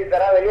 ஆயில்மெண்ட் எழுதி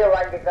தரேன், வெளியே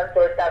வாங்கிக்கன்னு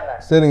சொல்லிட்டாங்க.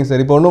 சரிங்க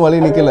சார். இப்போ ஒன்றும் வலி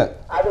நிற்கல.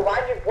 அது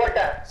வாங்கி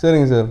போட்டேன்.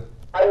 சரிங்க சார்.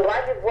 அது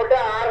வாங்கி போட்டு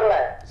ஆறல.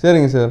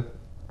 சரிங்க சார்.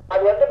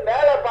 அது வந்து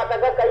மேல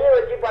பார்த்தாக்கா கையை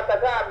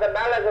பார்த்தாக்கா அந்த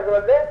மேல இருக்கிறது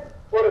வந்து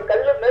ஒரு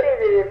கல்லு மாதிரி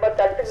இது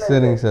தட்டு.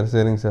 சரிங்க சார்,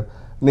 சரிங்க சார்.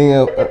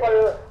 நீங்கள்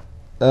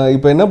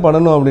இப்போ என்ன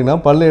பண்ணணும் அப்படின்னா,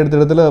 பல்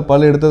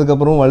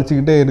எடுத்ததுக்கப்புறம்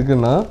வலிச்சுக்கிட்டே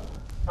இருக்குன்னா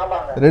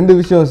ரெண்டு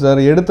விஷயம் சார்.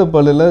 எடுத்த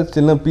பல்லில்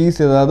சின்ன பீஸ்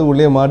ஏதாவது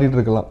உள்ளே மாட்டிகிட்டு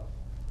இருக்கலாம்,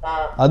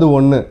 அது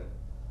ஒன்று.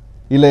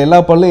 இல்லை எல்லா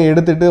பல்லையும்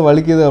எடுத்துகிட்டு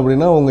வலிக்குது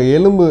அப்படின்னா உங்கள்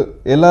எலும்பு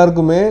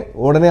எல்லாருக்குமே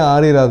உடனே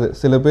ஆறிடாது.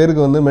 சில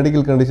பேருக்கு வந்து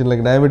மெடிக்கல் கண்டிஷன்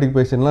லைக் டயபெட்டிக்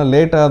பேஷண்ட்லாம்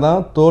லேட்டாக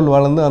தான் தோல்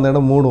வளர்ந்து அந்த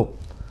இடம் மூடும்.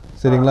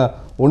 சரிங்களா?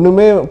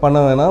 ஒன்றுமே பண்ண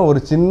வேணாம், ஒரு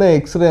சின்ன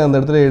எக்ஸ்ரே அந்த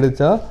இடத்துல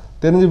எடுத்தா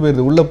தெரிஞ்சு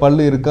போயிடுது உள்ள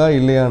பல் இருக்கா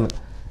இல்லையான்னு.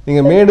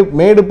 நீங்கள்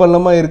மேடு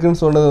பள்ளமாக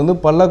இருக்குன்னு சொன்னது வந்து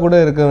பல்ல கூட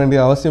இருக்க வேண்டிய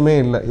அவசியமே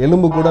இல்லை,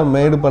 எலும்பு கூட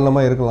மேடு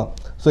பள்ளமாக இருக்கலாம்.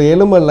 ஸோ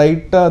எலும்பை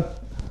லைட்டாக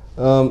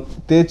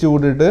தேய்ச்சி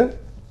விட்டுட்டு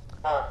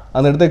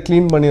அந்த இடத்த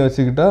க்ளீன் பண்ணி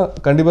வச்சுக்கிட்டா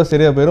கண்டிப்பாக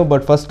சரியாக போயிடும்.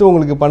 பட் ஃபஸ்ட்டு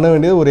உங்களுக்கு பண்ண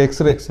வேண்டியது ஒரு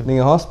எக்ஸ்ரே.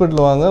 நீங்கள்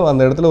ஹாஸ்பிட்டல் வாங்க,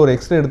 அந்த இடத்துல ஒரு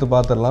எக்ஸ்ரே எடுத்து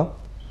பார்த்துடலாம்.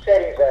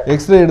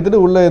 எக்ஸ்ரே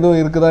எடுத்துகிட்டு உள்ளே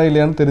எதுவும் இருக்குதா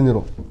இல்லையான்னு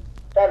தெரிஞ்சிடும்.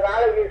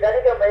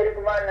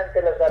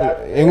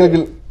 எங்களுக்கு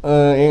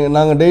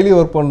நாங்கள் டெய்லி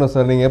ஒர்க் பண்ணுறோம்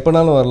சார், நீங்கள்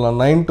எப்போனாலும் வரலாம்.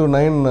 9 to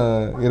 9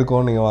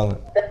 இருக்கோம், நீங்கள் வாங்க.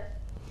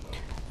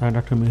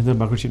 டாக்டர் மிகுந்த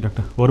மகிழ்ச்சி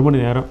டாக்டர். 1 மணி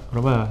நேரம்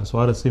ரொம்ப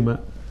சுவாரஸ்யமாக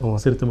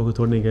சிறுத்த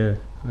முகத்தோடு நீங்கள்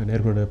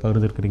நேர்களோட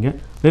பகிர்ந்துருக்கிறீங்க.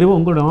 நிறைய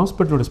உங்களோட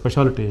ஹாஸ்பிட்டலோட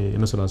ஸ்பெஷாலிட்டி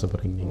என்ன சொல்ல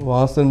ஆசைப்படுறீங்க நீங்கள்?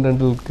 வாசன்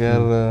டென்டல்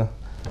கேர்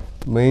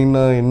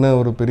மெயினாக என்ன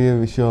ஒரு பெரிய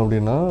விஷயம்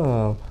அப்படின்னா,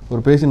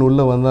 ஒரு பேஷண்ட்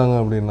உள்ளே வந்தாங்க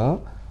அப்படின்னா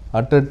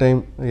அட் அ டைம்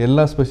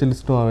எல்லா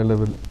ஸ்பெஷலிஸ்ட்டும்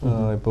அவைலபிள்.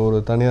 இப்போ ஒரு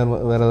தனியார்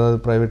வேறு ஏதாவது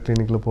ப்ரைவேட்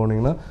கிளினிக்கில்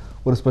போனீங்கன்னா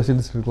ஒரு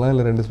ஸ்பெஷலிஸ்ட் இருக்கலாம்,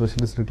 இல்லை 2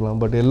 ஸ்பெஷலிஸ்ட் இருக்கலாம்.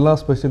 பட் எல்லா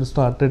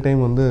ஸ்பெஷலிஸ்ட்டும் அட் அ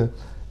டைம் வந்து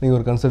நீங்கள்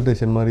ஒரு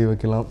கன்சல்டேஷன் மாதிரி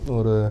வைக்கலாம்,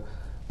 ஒரு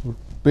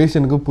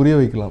பேஷண்ட்டுக்கு புரிய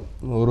வைக்கலாம்.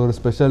 ஒரு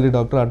speciality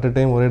doctor at a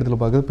time ஒரே இடத்துல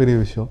பார்க்குறது பெரிய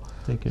விஷயம்.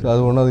 ஸோ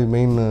அது ஒன்று அது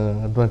மெயின்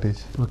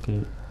அட்வான்டேஜ். ஓகே.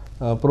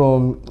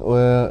 அப்புறம்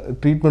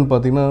ட்ரீட்மெண்ட்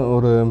பார்த்திங்கன்னா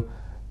ஒரு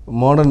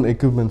மாடர்ன்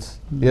எக்யூப்மெண்ட்ஸ்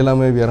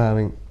எல்லாமே வி ஆர்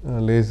ஹேவிங்.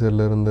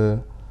 லேசர்லேருந்து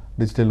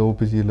டிஜிட்டல்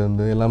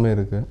ஓபிஜிலேருந்து எல்லாமே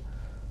இருக்குது.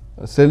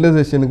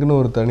 ஸ்டெரிலைசேஷனுக்குன்னு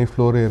ஒரு தனி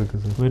ஃப்ளோரே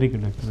இருக்குது sir. Very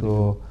good doctor. So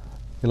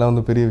இதெல்லாம்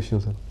வந்து பெரிய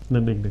விஷயம் சார்.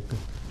 நன்றிங்க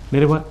டாக்டர்.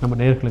 நிறைவாக நம்ம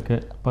நேயர்களுக்கு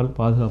பல்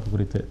பாதுகாப்பு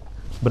குறித்து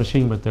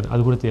ப்ரஷிங் மெத்தட்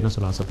அது குறித்து என்ன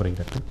சொல்ல ஆசைப்படுறீங்க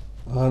டாக்டர்?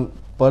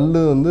 பல்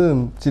வந்து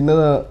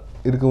சின்னதாக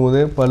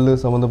இருக்கும்போதே பல்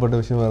சம்மந்தப்பட்ட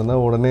விஷயமா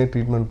இருந்தால் உடனே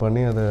ட்ரீட்மெண்ட்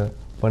பண்ணி அதை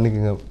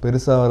பண்ணிக்கோங்க.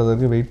 பெருசாக வர்றது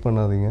வரைக்கும் வெயிட்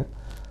பண்ணாதீங்க.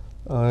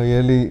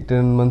 ஏர்லி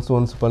 10 months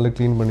ஒன்ஸ் பல்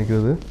க்ளீன்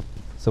பண்ணிக்கிறது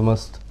இட்ஸ்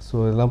மஸ்ட். ஸோ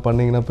இதெல்லாம்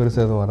பண்ணிங்கன்னா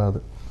பெருசாக எதுவும்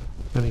வராது.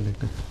 நன்றி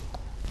டாக்டர்.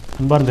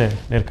 அன்பார்ந்த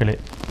நேர்களே,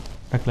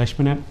 டாக்டர்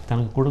லட்சுமணன்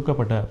தனக்கு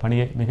கொடுக்கப்பட்ட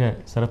பணியை மிக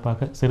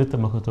சிறப்பாக சிறுத்த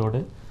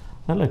முகத்தோடு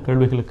நல்ல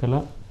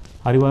கேள்விகளுக்கெல்லாம்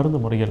அறிவார்ந்த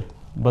முறையில்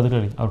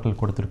பதில்களை அவர்கள்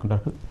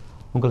கொடுத்திருக்கின்றார்கள்.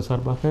 உங்கள்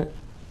சார்பாக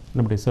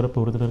நம்முடைய சிறப்பு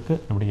விருந்தினருக்கு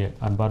நம்முடைய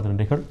அன்பார்ந்த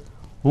நன்றிகள்.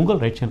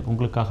 உங்கள் ரைட்சன்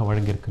உங்களுக்காக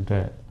வழங்கியிருக்கின்ற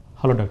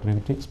ஹலோ டாக்டர்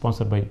நிகழ்ச்சி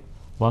sponsor by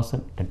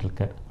Vasan dental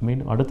care.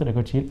 மீண்டும் அடுத்த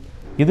நிகழ்ச்சியில்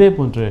இதே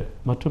போன்று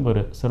மற்றும்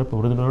ஒரு சிறப்பு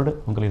விருந்தினரோடு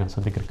உங்களை நான்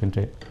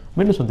சந்திக்கின்றேன்.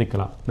 மீண்டும்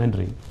சந்திக்கலாம்.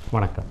 நன்றி,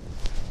 வணக்கம்.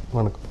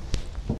 வணக்கம்.